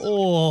mouth.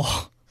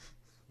 Oh.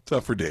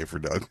 Tougher day for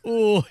Doug.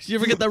 Oh, did you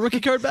ever get that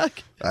rookie card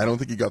back? I don't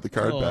think he got the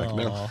card back,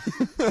 no.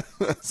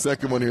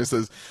 Second one here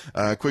says,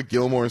 quick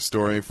Gilmour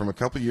story from a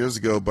couple years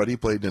ago. Buddy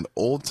played an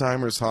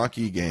old-timers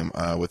hockey game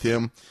with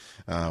him.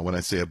 When I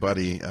say a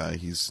buddy,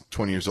 he's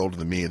 20 years older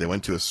than me. They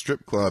went to a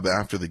strip club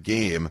after the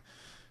game.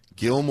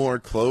 Gilmour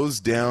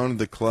closed down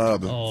the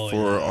club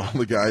for all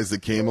the guys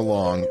that came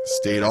along,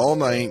 stayed all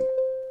night,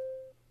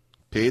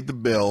 paid the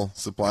bill,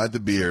 supplied the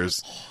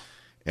beers,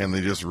 and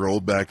they just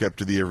rolled back up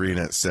to the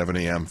arena at 7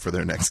 a.m. for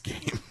their next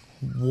game.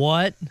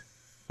 What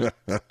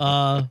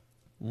a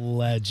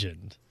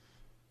legend.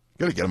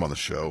 Got to get him on the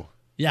show.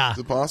 Yeah. Is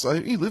it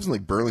possible? He lives in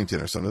like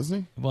Burlington or something,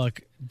 doesn't he?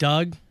 Look,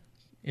 Doug,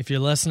 if you're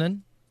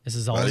listening, this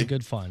is all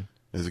good fun.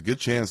 There's a good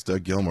chance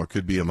Doug Gilmour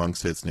could be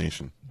amongst Hits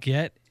Nation.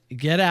 Get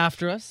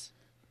after us.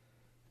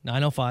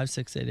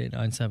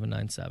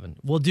 905-688-9797.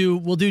 We'll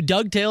do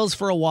Doug Tales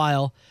for a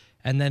while,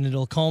 and then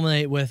it'll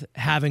culminate with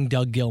having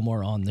Doug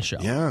Gilmour on the show.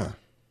 Yeah.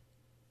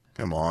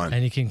 Come on.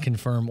 And he can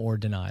confirm or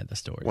deny the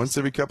story. Once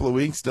every couple of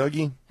weeks,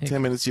 Dougie,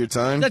 10 minutes of your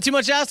time. Is that too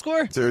much to ask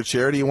for? Is there a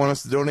charity you want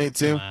us to donate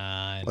to?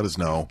 Let us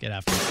know. Get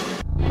after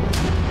us.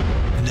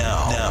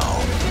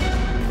 Now,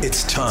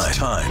 it's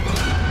time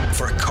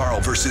for Carl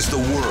versus the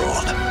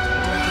world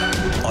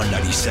on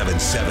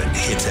 97.7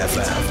 Hits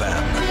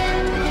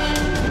FM.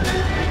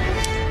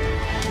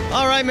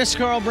 All right, Mr.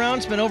 Carl Brown,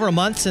 it's been over a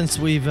month since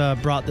we've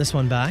brought this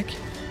one back.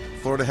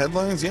 Florida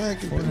headlines? Yeah,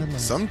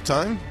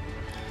 sometime.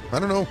 I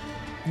don't know.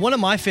 One of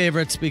my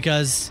favorites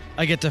because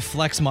I get to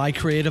flex my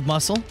creative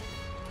muscle.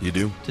 You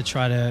do? To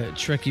try to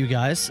trick you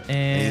guys.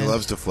 And he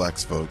loves to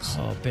flex, folks.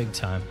 Oh, big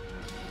time.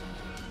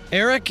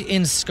 Eric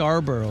in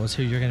Scarborough is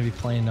who you're going to be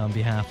playing on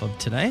behalf of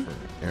today.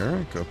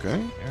 Eric,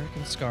 okay. Eric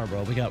in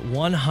Scarborough. We got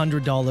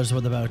 $100 worth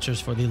of vouchers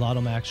for the Lotto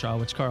Max draw,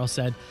 which Carl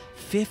said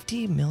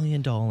 $50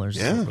 million is what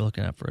we're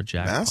looking at for a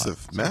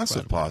jackpot.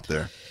 Massive pot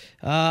there.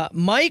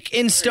 Mike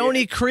in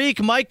Stony Creek.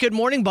 Mike, good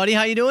morning, buddy.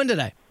 How you doing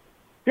today?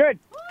 Good.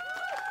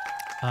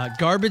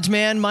 Garbage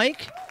Man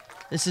Mike,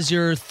 this is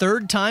your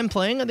 3rd time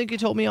playing. I think you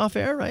told me off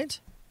air, right?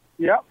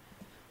 Yep.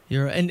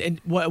 You're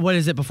and what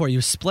is it before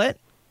you split?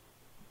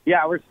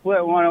 Yeah, we're split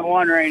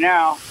 1-1 right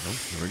now. Oh,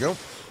 here we go.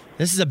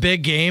 This is a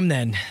big game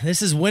then.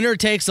 This is winner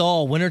takes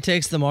all. Winner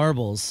takes the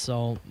marbles.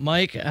 So,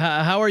 Mike,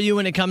 how are you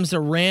when it comes to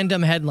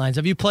random headlines?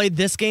 Have you played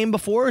this game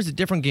before, or is it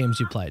different games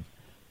you played?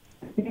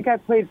 I think I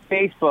played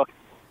Facebook.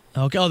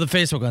 Okay. Oh, the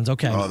Facebook ones.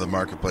 Okay. Oh, the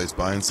Marketplace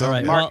buy and sell. All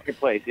right.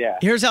 Marketplace, yeah.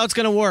 Here's how it's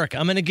going to work.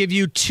 I'm going to give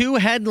you 2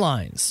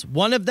 headlines.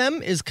 One of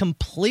them is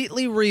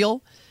completely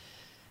real.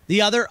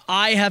 The other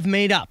I have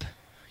made up.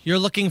 You're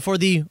looking for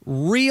the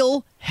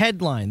real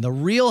headline. The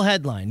real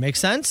headline. Make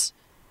sense?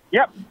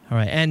 Yep. All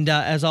right. And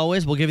as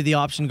always, we'll give you the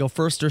option to go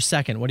first or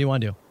second. What do you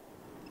want to do?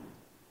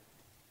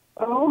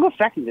 We'll go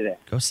second today.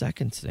 Go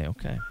second today.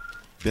 Okay.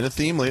 Been a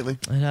theme lately.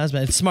 It has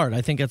been. It's smart.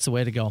 I think that's the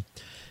way to go.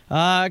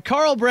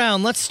 Carl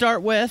Brown, let's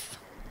start with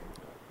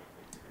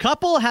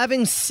couple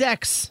having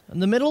sex in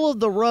the middle of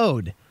the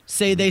road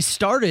say they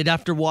started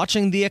after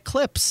watching the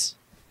eclipse.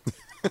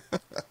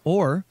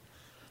 Or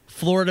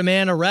Florida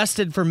man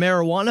arrested for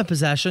marijuana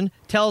possession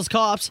tells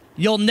cops,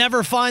 "You'll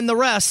never find the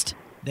rest."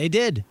 They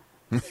did.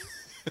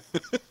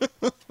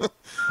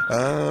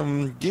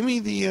 Give me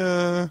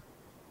the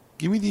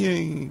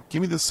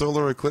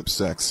solar eclipse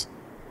sex.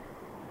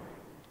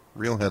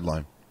 Real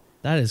headline.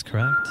 That is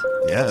correct.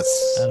 Yes.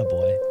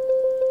 Attaboy.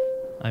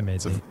 I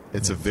made it.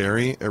 It's a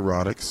very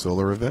erotic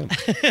solar event.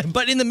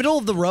 But in the middle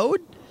of the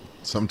road?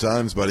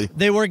 Sometimes, buddy.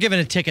 They were given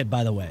a ticket,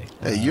 by the way.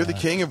 Hey, you're the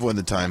king of when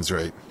the time's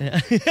right.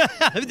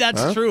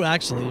 That's true,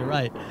 actually. You're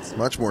right. It's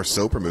much more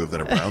Soper move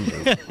than a Brown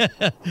move.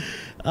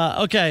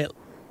 Okay,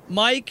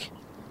 Mike.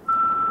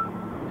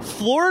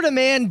 Florida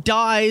man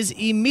dies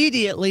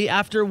immediately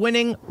after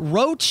winning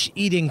roach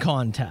eating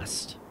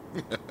contest.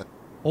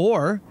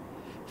 Or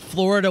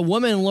Florida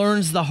woman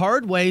learns the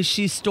hard way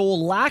she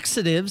stole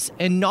laxatives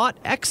and not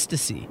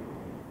ecstasy.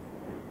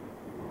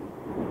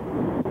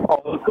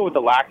 Oh, let's go with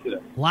the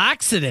laxative.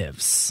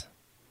 Laxatives.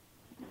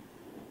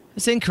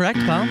 That's incorrect,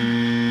 pal.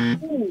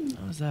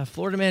 That was,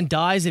 Florida man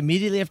dies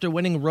immediately after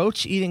winning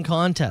roach eating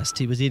contest.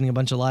 He was eating a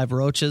bunch of live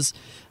roaches,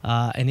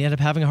 and he ended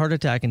up having a heart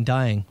attack and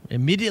dying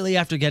immediately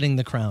after getting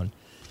the crown.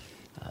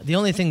 The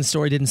only thing the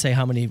story didn't say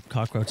how many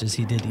cockroaches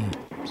he did eat.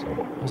 So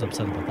I was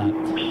upset about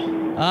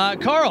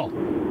that. Carl.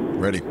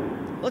 Ready.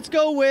 Let's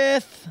go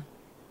with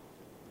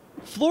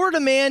Florida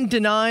man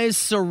denies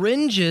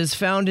syringes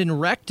found in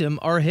rectum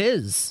are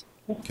his.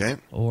 Okay.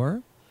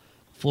 Or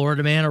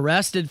Florida man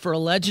arrested for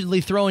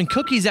allegedly throwing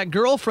cookies at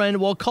girlfriend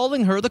while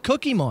calling her the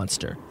Cookie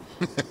Monster.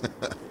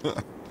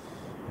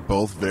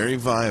 Both very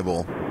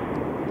viable.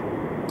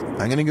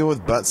 I'm going to go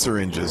with butt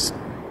syringes.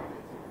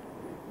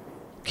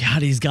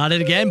 God, he's got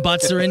it again.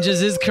 Butt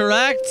syringes is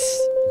correct.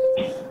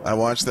 I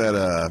watched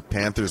that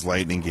Panthers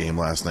Lightning game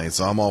last night,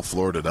 so I'm all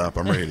Floridaed up.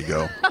 I'm ready to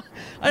go. Ooh,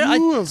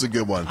 that was a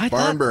good one.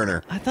 Barn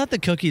burner. I thought the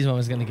cookies one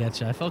was going to get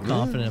you. I felt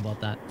confident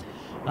about that.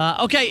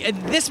 Okay,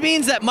 this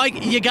means that,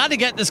 Mike, you got to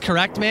get this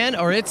correct, man,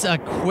 or it's a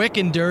quick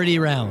and dirty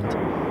round.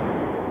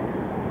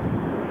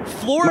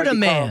 Florida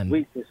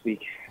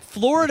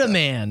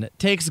man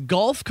takes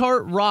golf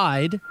cart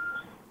ride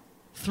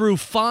through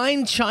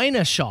fine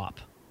china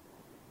shop.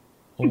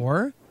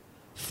 Or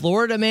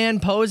Florida man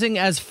posing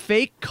as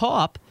fake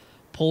cop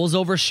pulls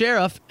over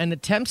sheriff and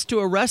attempts to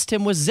arrest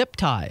him with zip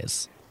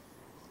ties.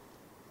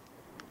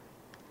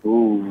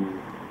 Ooh.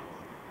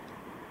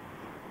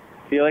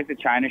 I feel like the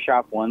China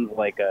shop one's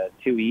like a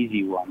too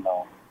easy one,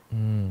 though.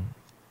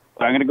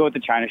 But I'm going to go with the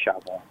China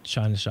shop one.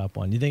 China shop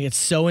one. You think it's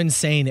so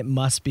insane it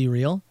must be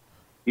real?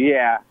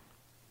 Yeah.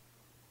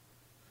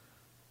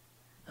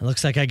 It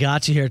looks like I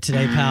got you here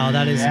today, pal.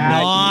 That is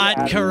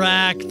not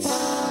correct.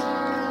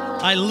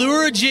 I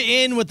lured you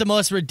in with the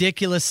most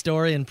ridiculous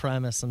story and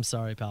premise. I'm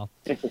sorry, pal.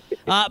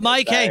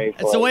 Mike, hey,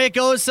 it's the way it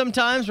goes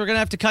sometimes. We're going to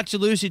have to cut you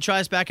loose. You try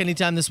us back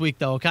anytime this week,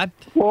 though, okay?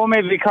 Well,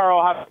 maybe Carl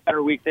will have a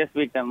better week this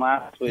week than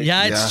last week.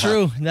 Yeah, it's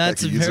true.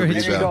 That's very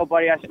There you go,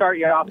 buddy. I start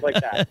you off like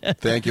that.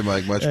 Thank you,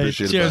 Mike. Much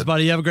appreciated. Cheers,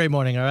 buddy. You have a great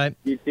morning, all right?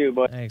 You too,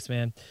 buddy. Thanks,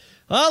 man.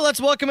 Well, let's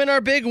welcome in our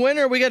big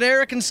winner. We got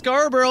Eric in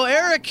Scarborough.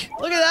 Eric,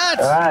 look at that.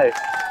 Hi.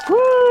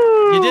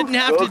 Woo! You didn't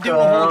have to do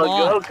a whole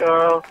lot. Go,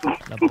 Carl.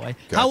 Oh, boy.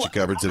 Got you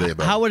covered today,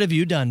 bud. How would have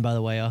you done, by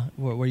the way?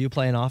 Were you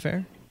playing off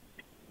air?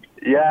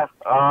 Yeah,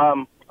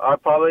 I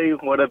probably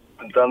would have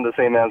done the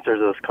same answers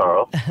as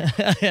Carl.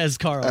 As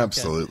Carl.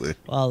 Absolutely. Okay.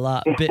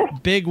 Well,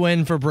 big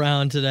win for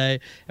Brown today,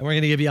 and we're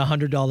going to give you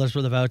 $100 worth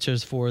of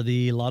vouchers for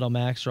the Lotto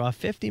Max draw.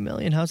 $50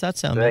 million. How's that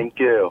sound? Thank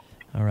you.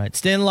 All right.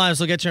 Stay in the line,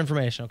 so we'll get your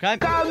information, okay?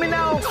 Call me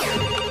now.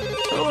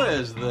 Who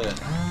is this?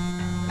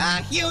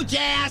 A huge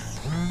ass.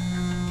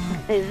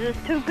 Is this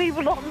two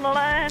people on the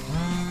line?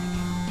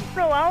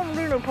 No, I don't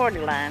do no party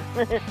line.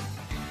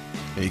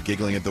 Are you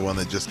giggling at the one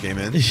that just came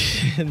in?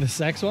 In the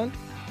sex one?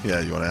 Yeah,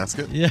 you want to ask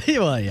it? Yeah,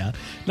 well, yeah.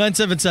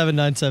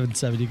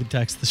 977-977. You can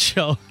text the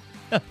show.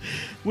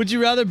 Would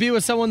you rather be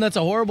with someone that's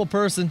a horrible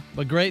person,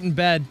 but great in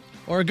bed,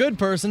 or a good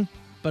person,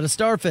 but a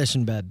starfish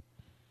in bed?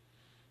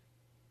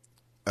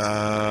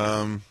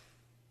 Am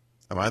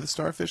I the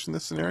starfish in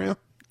this scenario?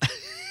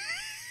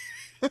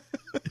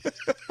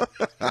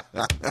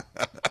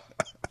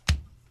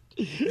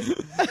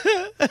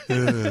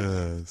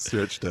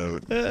 Stretched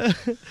out.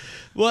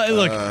 Well,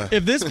 look,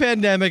 if this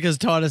pandemic has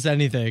taught us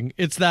anything,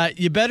 it's that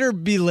you better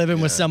be living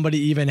with somebody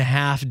even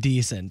half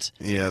decent.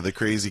 Yeah, the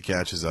crazy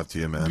catches up to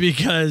you, man.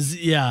 Because,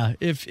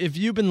 if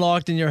you've been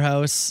locked in your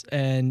house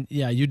and,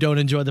 you don't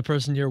enjoy the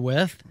person you're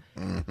with,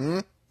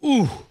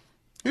 ooh.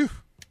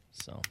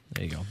 So,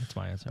 there you go. That's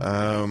my answer.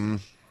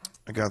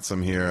 I got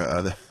some here.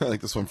 I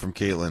like this one from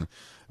Caitlin.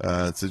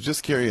 So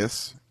just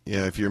curious,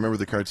 if you remember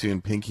the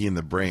cartoon Pinky and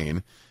the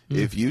Brain,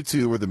 if you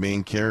two were the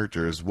main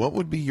characters, what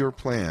would be your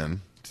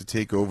plan to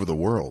take over the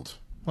world?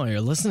 Oh,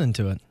 you're listening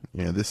to it.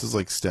 Yeah, this is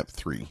like step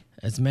 3.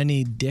 As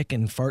many dick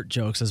and fart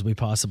jokes as we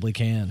possibly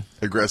can.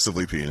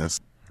 Aggressively penis.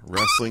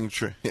 Wrestling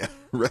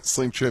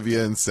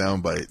trivia and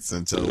sound bites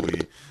until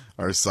we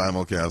are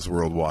simulcast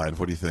worldwide.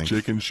 What do you think?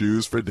 Chicken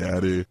shoes for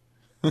daddy.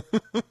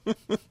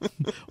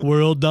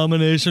 World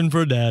domination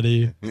for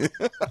daddy.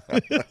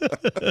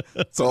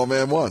 That's all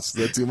man wants.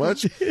 Is that too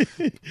much?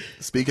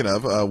 Speaking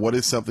of, what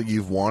is something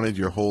you've wanted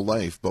your whole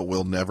life but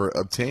will never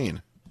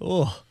obtain?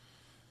 Oh.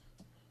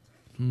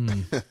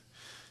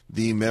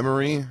 The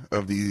memory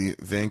of the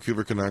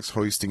Vancouver Canucks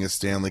hoisting a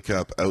Stanley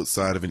Cup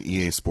outside of an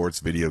EA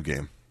Sports video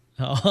game.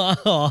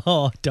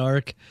 Oh,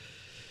 dark.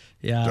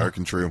 Yeah. Dark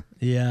and true.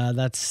 Yeah,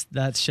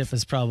 that ship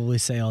has probably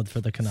sailed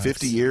for the Canucks.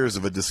 50 years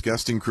of a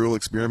disgusting, cruel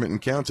experiment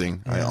and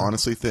counting. Yeah. I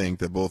honestly think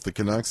that both the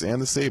Canucks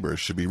and the Sabres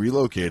should be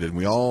relocated and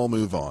we all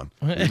move on.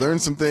 We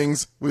learned some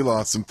things. We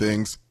lost some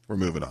things. We're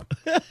moving on.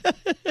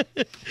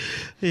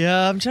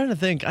 Yeah, I'm trying to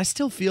think. I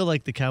still feel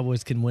like the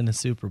Cowboys can win a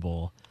Super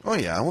Bowl. Oh,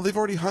 yeah. Well, they've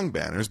already hung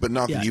banners, but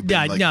not that you've been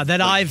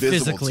I've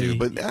visible physically.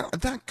 to,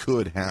 but that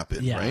could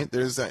happen, right?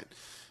 There's that.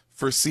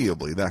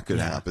 Foreseeably, that could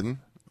happen.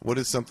 What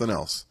is something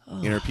else?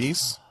 Inner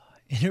peace?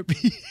 Inner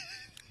peace.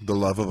 The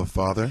love of a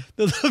father?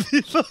 The love of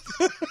a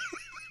father.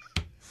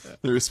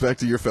 The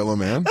respect of your fellow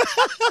man?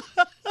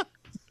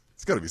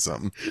 It's got to be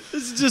something.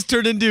 This just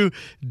turned into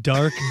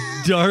dark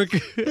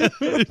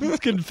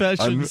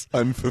confessions.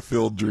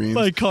 Unfulfilled dreams.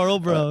 By Carl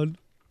Brown.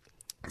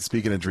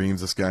 Speaking of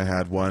dreams, this guy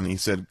had one. He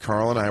said,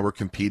 Carl and I were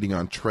competing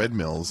on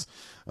treadmills.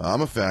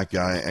 I'm a fat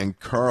guy, and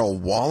Carl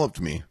walloped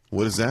me.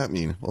 What does that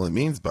mean? Well, it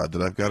means, bud,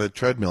 that I've got a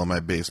treadmill in my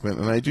basement,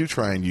 and I do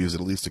try and use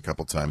it at least a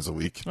couple times a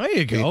week. There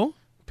you go.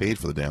 Paid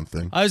for the damn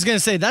thing. I was going to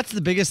say, that's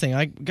the biggest thing.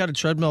 I got a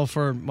treadmill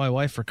for my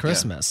wife for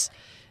Christmas. Yeah.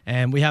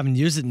 And we haven't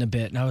used it in a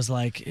bit. And I was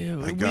like,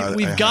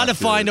 we've got to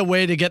find a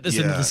way to get this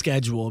into the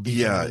schedule.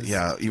 Because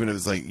Even if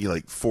it's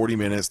like 40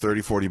 minutes,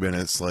 30, 40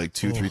 minutes, like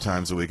 2-3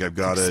 times a week, I've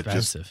got to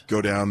just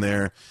go down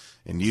there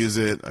and use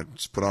it. I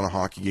just put on a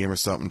hockey game or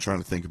something, trying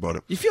to think about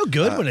it. You feel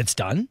good when it's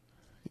done?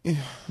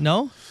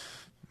 No?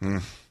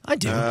 I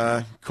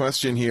do.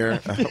 Question here.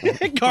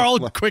 Carl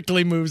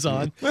quickly moves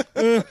on.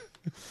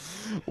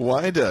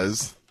 Why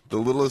does the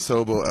Littlest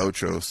Hobo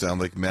outro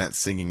sound like Matt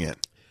singing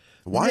it?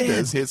 Why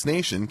does Hits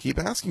Nation keep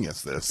asking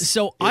us this?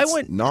 So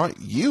it's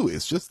not you.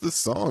 It's just the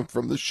song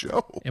from the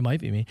show. It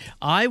might be me.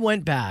 I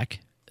went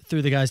back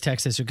through the guy's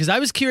text history because I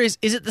was curious,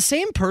 is it the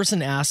same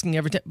person asking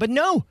every time? But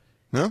no.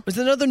 No? It's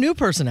another new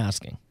person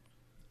asking.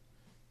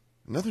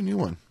 Another new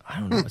one. I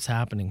don't know what's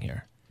happening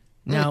here.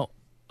 Now,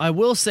 I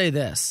will say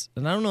this,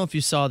 and I don't know if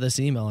you saw this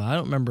email. I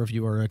don't remember if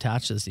you were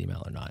attached to this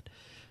email or not.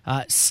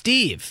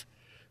 Steve,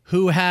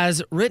 who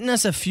has written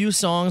us a few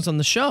songs on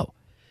the show.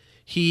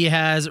 He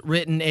has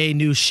written a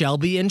new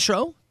Shelby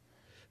intro.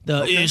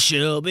 It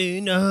shall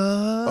be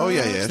no. Oh,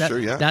 yeah, sure,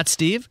 yeah. That's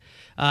Steve.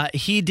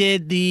 He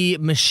did the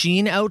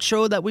Machine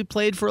outro that we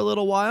played for a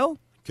little while.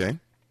 Okay.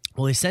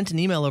 Well, he sent an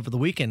email over the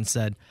weekend and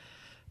said,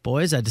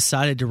 boys, I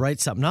decided to write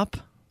something up.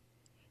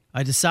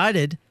 I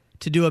decided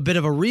to do a bit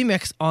of a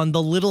remix on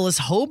the Littlest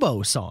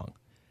Hobo song.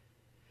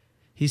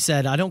 He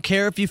said, I don't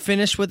care if you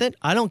finish with it.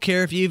 I don't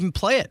care if you even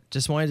play it.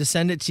 Just wanted to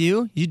send it to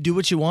you. You do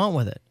what you want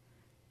with it.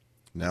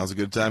 Now's a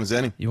good time as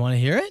any. You want to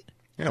hear it?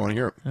 Yeah, I want to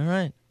hear it. All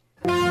right.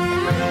 Oh,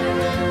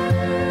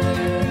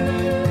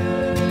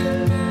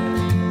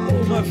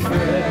 my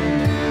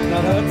friend,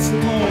 now that's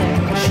the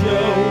morning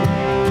show.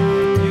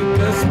 You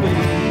best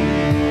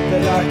believe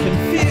that I can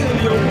feel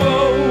your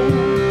woe.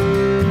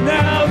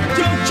 Now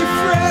don't you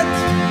fret,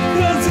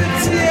 'cause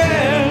it's the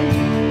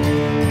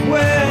end.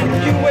 When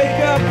you wake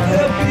up,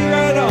 they'll be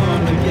right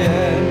on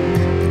again.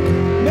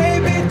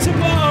 Maybe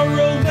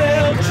tomorrow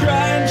they'll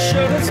try and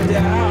shut us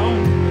down.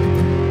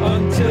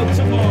 Until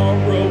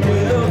tomorrow,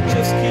 we'll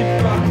just keep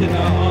rocking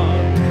on.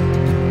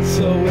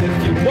 So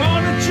if you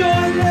want to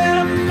join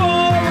them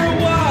for a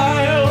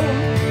while,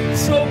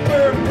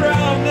 Soper and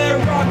Brown, they're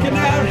rocking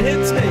out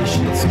Hit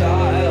Station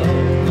style.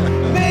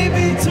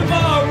 Maybe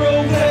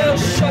tomorrow they'll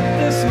shut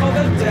this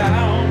mother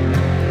down.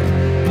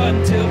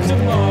 Until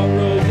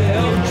tomorrow,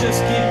 they'll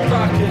just keep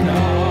rocking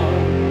on.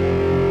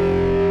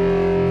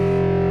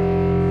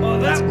 Oh,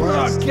 that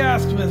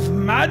broadcast was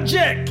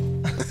magic!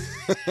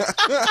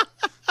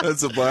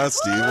 That's a blast,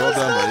 Steve. Well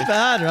done, buddy. Not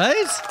bad,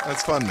 right?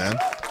 That's fun, man.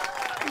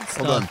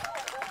 Well done.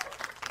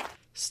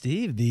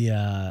 Steve,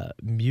 the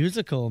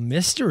musical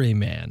mystery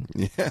man.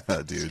 Yeah,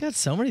 dude. He's got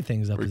so many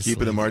things up We're his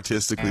keeping sleeve. him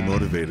artistically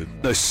motivated.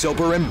 The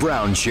Soper and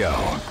Brown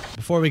Show.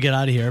 Before we get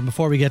out of here,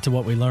 before we get to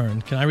what we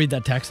learned, can I read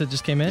that text that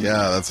just came in?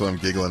 Yeah, that's what I'm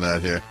giggling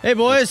at here. Hey,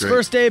 boys, That's great.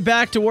 first day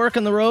back to work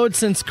on the road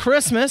since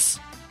Christmas.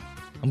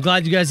 I'm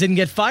glad you guys didn't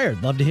get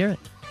fired. Love to hear it.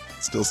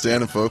 Still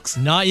standing, folks.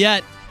 Not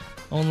yet.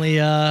 Only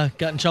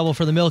got in trouble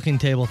for the milking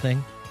table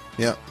thing.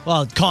 Yeah.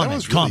 Well, That comment.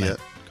 was really it.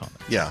 Comment.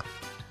 Yeah.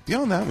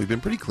 Beyond that, we've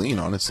been pretty clean,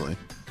 honestly.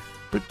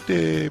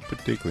 Pretty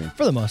clean.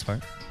 For the most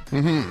part.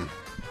 Mm-hmm.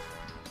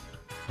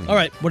 All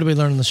right, what did we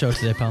learn on the show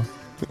today, pal?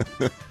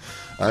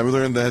 I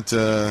learned that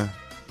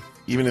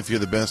even if you're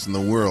the best in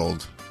the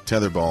world,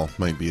 tetherball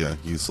might be a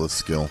useless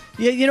skill.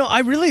 Yeah, you know,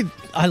 I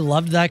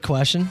loved that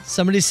question.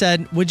 Somebody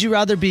said, would you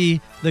rather be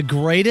the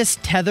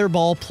greatest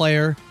tetherball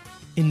player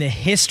in the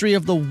history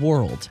of the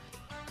world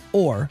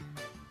or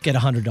get a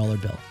 $100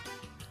 bill?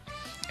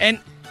 And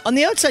on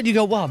the outside, you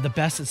go, wow, the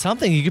best at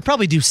something. You could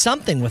probably do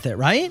something with it,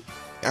 right?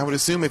 I would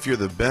assume if you're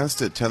the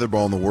best at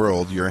tetherball in the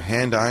world, your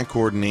hand-eye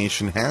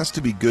coordination has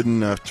to be good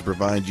enough to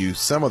provide you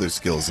some other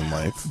skills in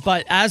life.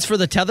 But as for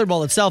the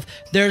tetherball itself,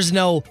 there's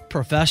no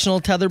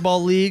professional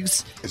tetherball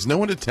leagues. There's no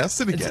one to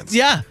test it against.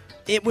 Yeah.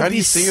 It would How do be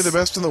you say you're the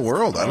best in the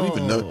world? I don't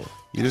even know.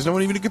 There's no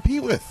one even to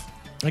compete with.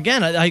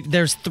 Again,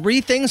 there's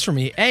three things for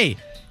me. A,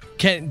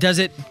 does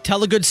it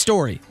tell a good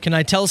story? Can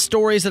I tell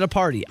stories at a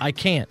party? I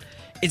can't.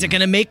 Is it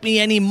going to make me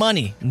any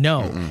money?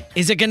 No. Mm-mm.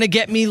 Is it going to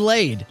get me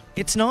laid?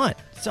 It's not.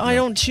 So I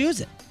don't choose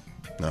it.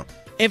 No.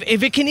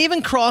 If it can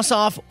even cross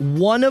off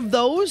one of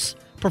those,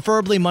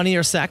 preferably money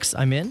or sex,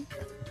 I'm in.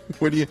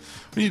 What do you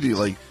do?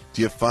 Like,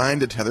 do you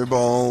find a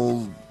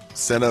tetherball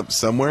set up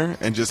somewhere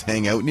and just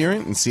hang out near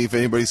it and see if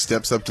anybody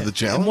steps up to the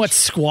challenge? And what,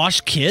 squash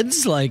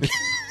kids? Like,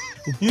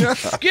 yeah.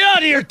 Get out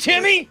of here,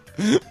 Timmy!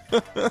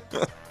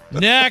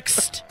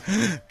 Next.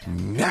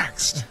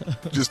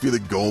 Just be the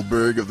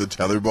Goldberg of the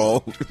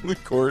tetherball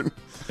court.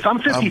 I'm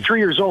 53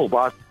 years old,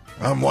 boss.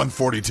 I'm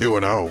 142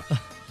 and 0.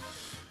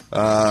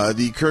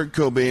 The Kurt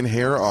Cobain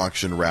hair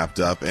auction wrapped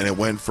up, and it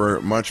went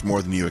for much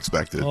more than you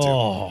expected it to.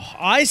 Oh,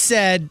 I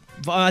said,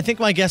 I think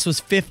my guess was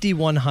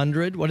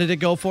 5,100. What did it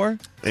go for?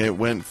 It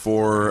went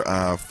for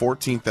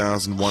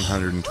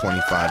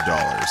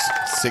 $14,125.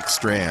 6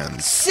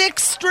 strands.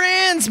 6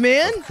 strands,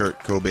 man. Kurt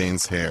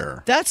Cobain's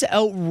hair. That's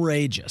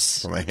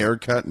outrageous. From a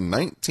haircut in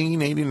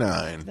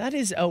 1989. That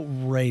is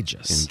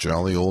outrageous. In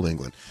jolly old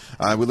England.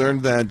 We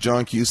learned that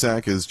John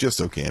Cusack is just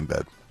okay in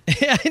bed.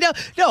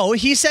 No,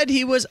 he said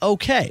he was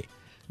okay.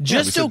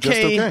 Just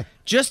okay.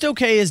 Just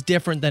okay is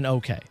different than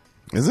okay.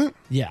 Is it?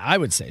 Yeah, I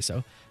would say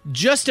so.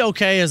 Just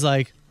okay is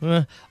like,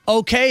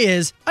 okay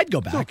is, I'd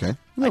go back. Okay.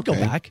 I'd go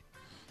back.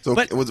 So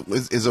But-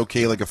 is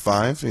okay like a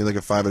 5? Are you like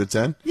a 5 out of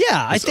 10?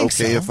 Yeah, I Is think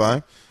okay so. a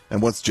 5?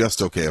 And what's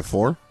just okay, a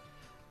 4?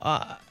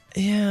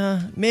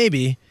 Yeah,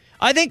 maybe.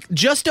 I think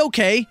just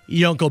okay,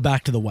 you don't go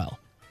back to the well.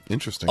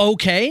 Interesting.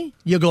 Okay,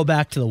 you go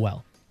back to the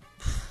well.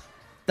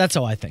 That's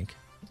how I think.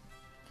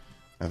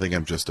 I think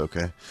I'm just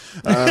okay.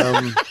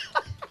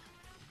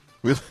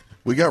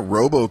 We got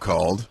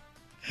robocalled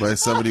by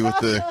somebody with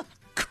the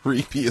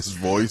creepiest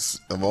voice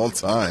of all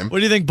time. What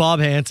do you think, Bob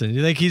Hansen? Do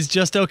you think he's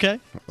just okay?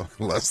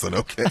 Less than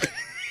okay.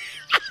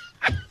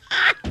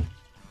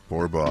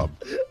 Poor Bob.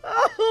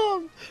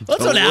 That's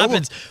what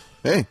happens.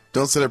 Hey,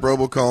 don't set up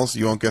robocalls.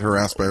 You won't get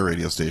harassed by a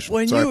radio station.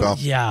 When Sorry, you, pal.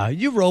 yeah,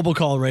 you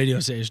robocall a radio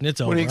station.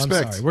 It's over. What do you I'm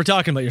expect? sorry. We're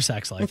talking about your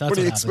sex life. That's What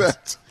do you happens.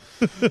 expect?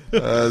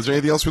 Is there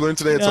anything else we learned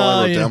today? That's all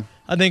I wrote down.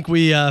 I think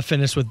we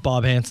finished with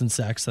Bob Hansen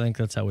sex. I think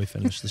that's how we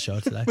finished the show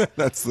today.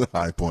 That's the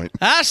high point.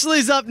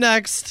 Ashley's up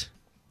next.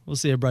 We'll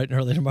see you bright and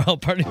early tomorrow.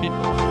 Pardon me.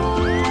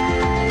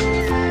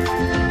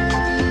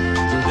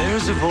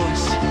 There's a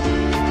voice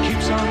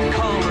keeps on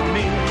calling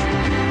me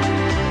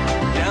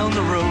down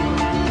the road.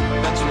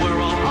 That's where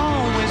I'll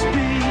always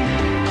be.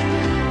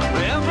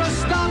 Every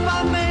stop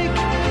I make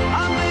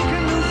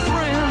a new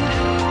friend.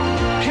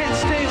 Can't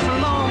stay for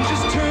long,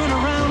 just turn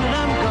around and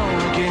I'm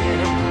gone again.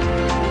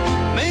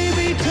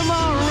 Maybe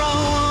tomorrow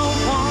I'll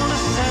wanna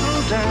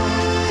settle down.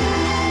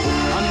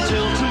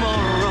 Until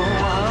tomorrow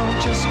I'll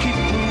just keep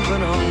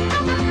moving on.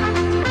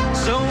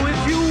 So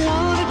if you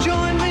wanna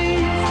join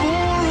me for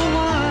a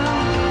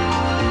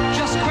while,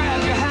 just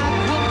grab your hat,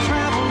 we'll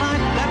travel like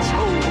that's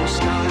old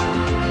style.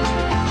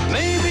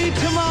 Maybe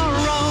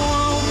tomorrow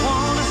I'll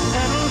wanna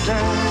settle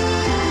down.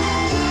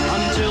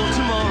 Until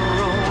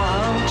tomorrow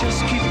I'll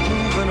just keep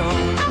moving on.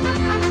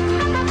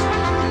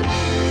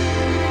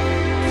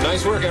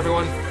 Nice work,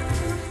 everyone.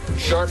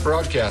 Sharp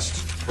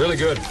broadcast. Really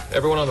good.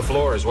 Everyone on the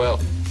floor as well.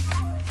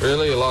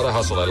 Really a lot of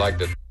hustle. I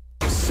liked it.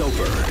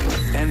 Soper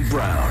and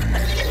Brown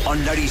on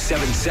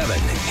 97.7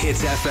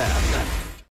 Hits FM.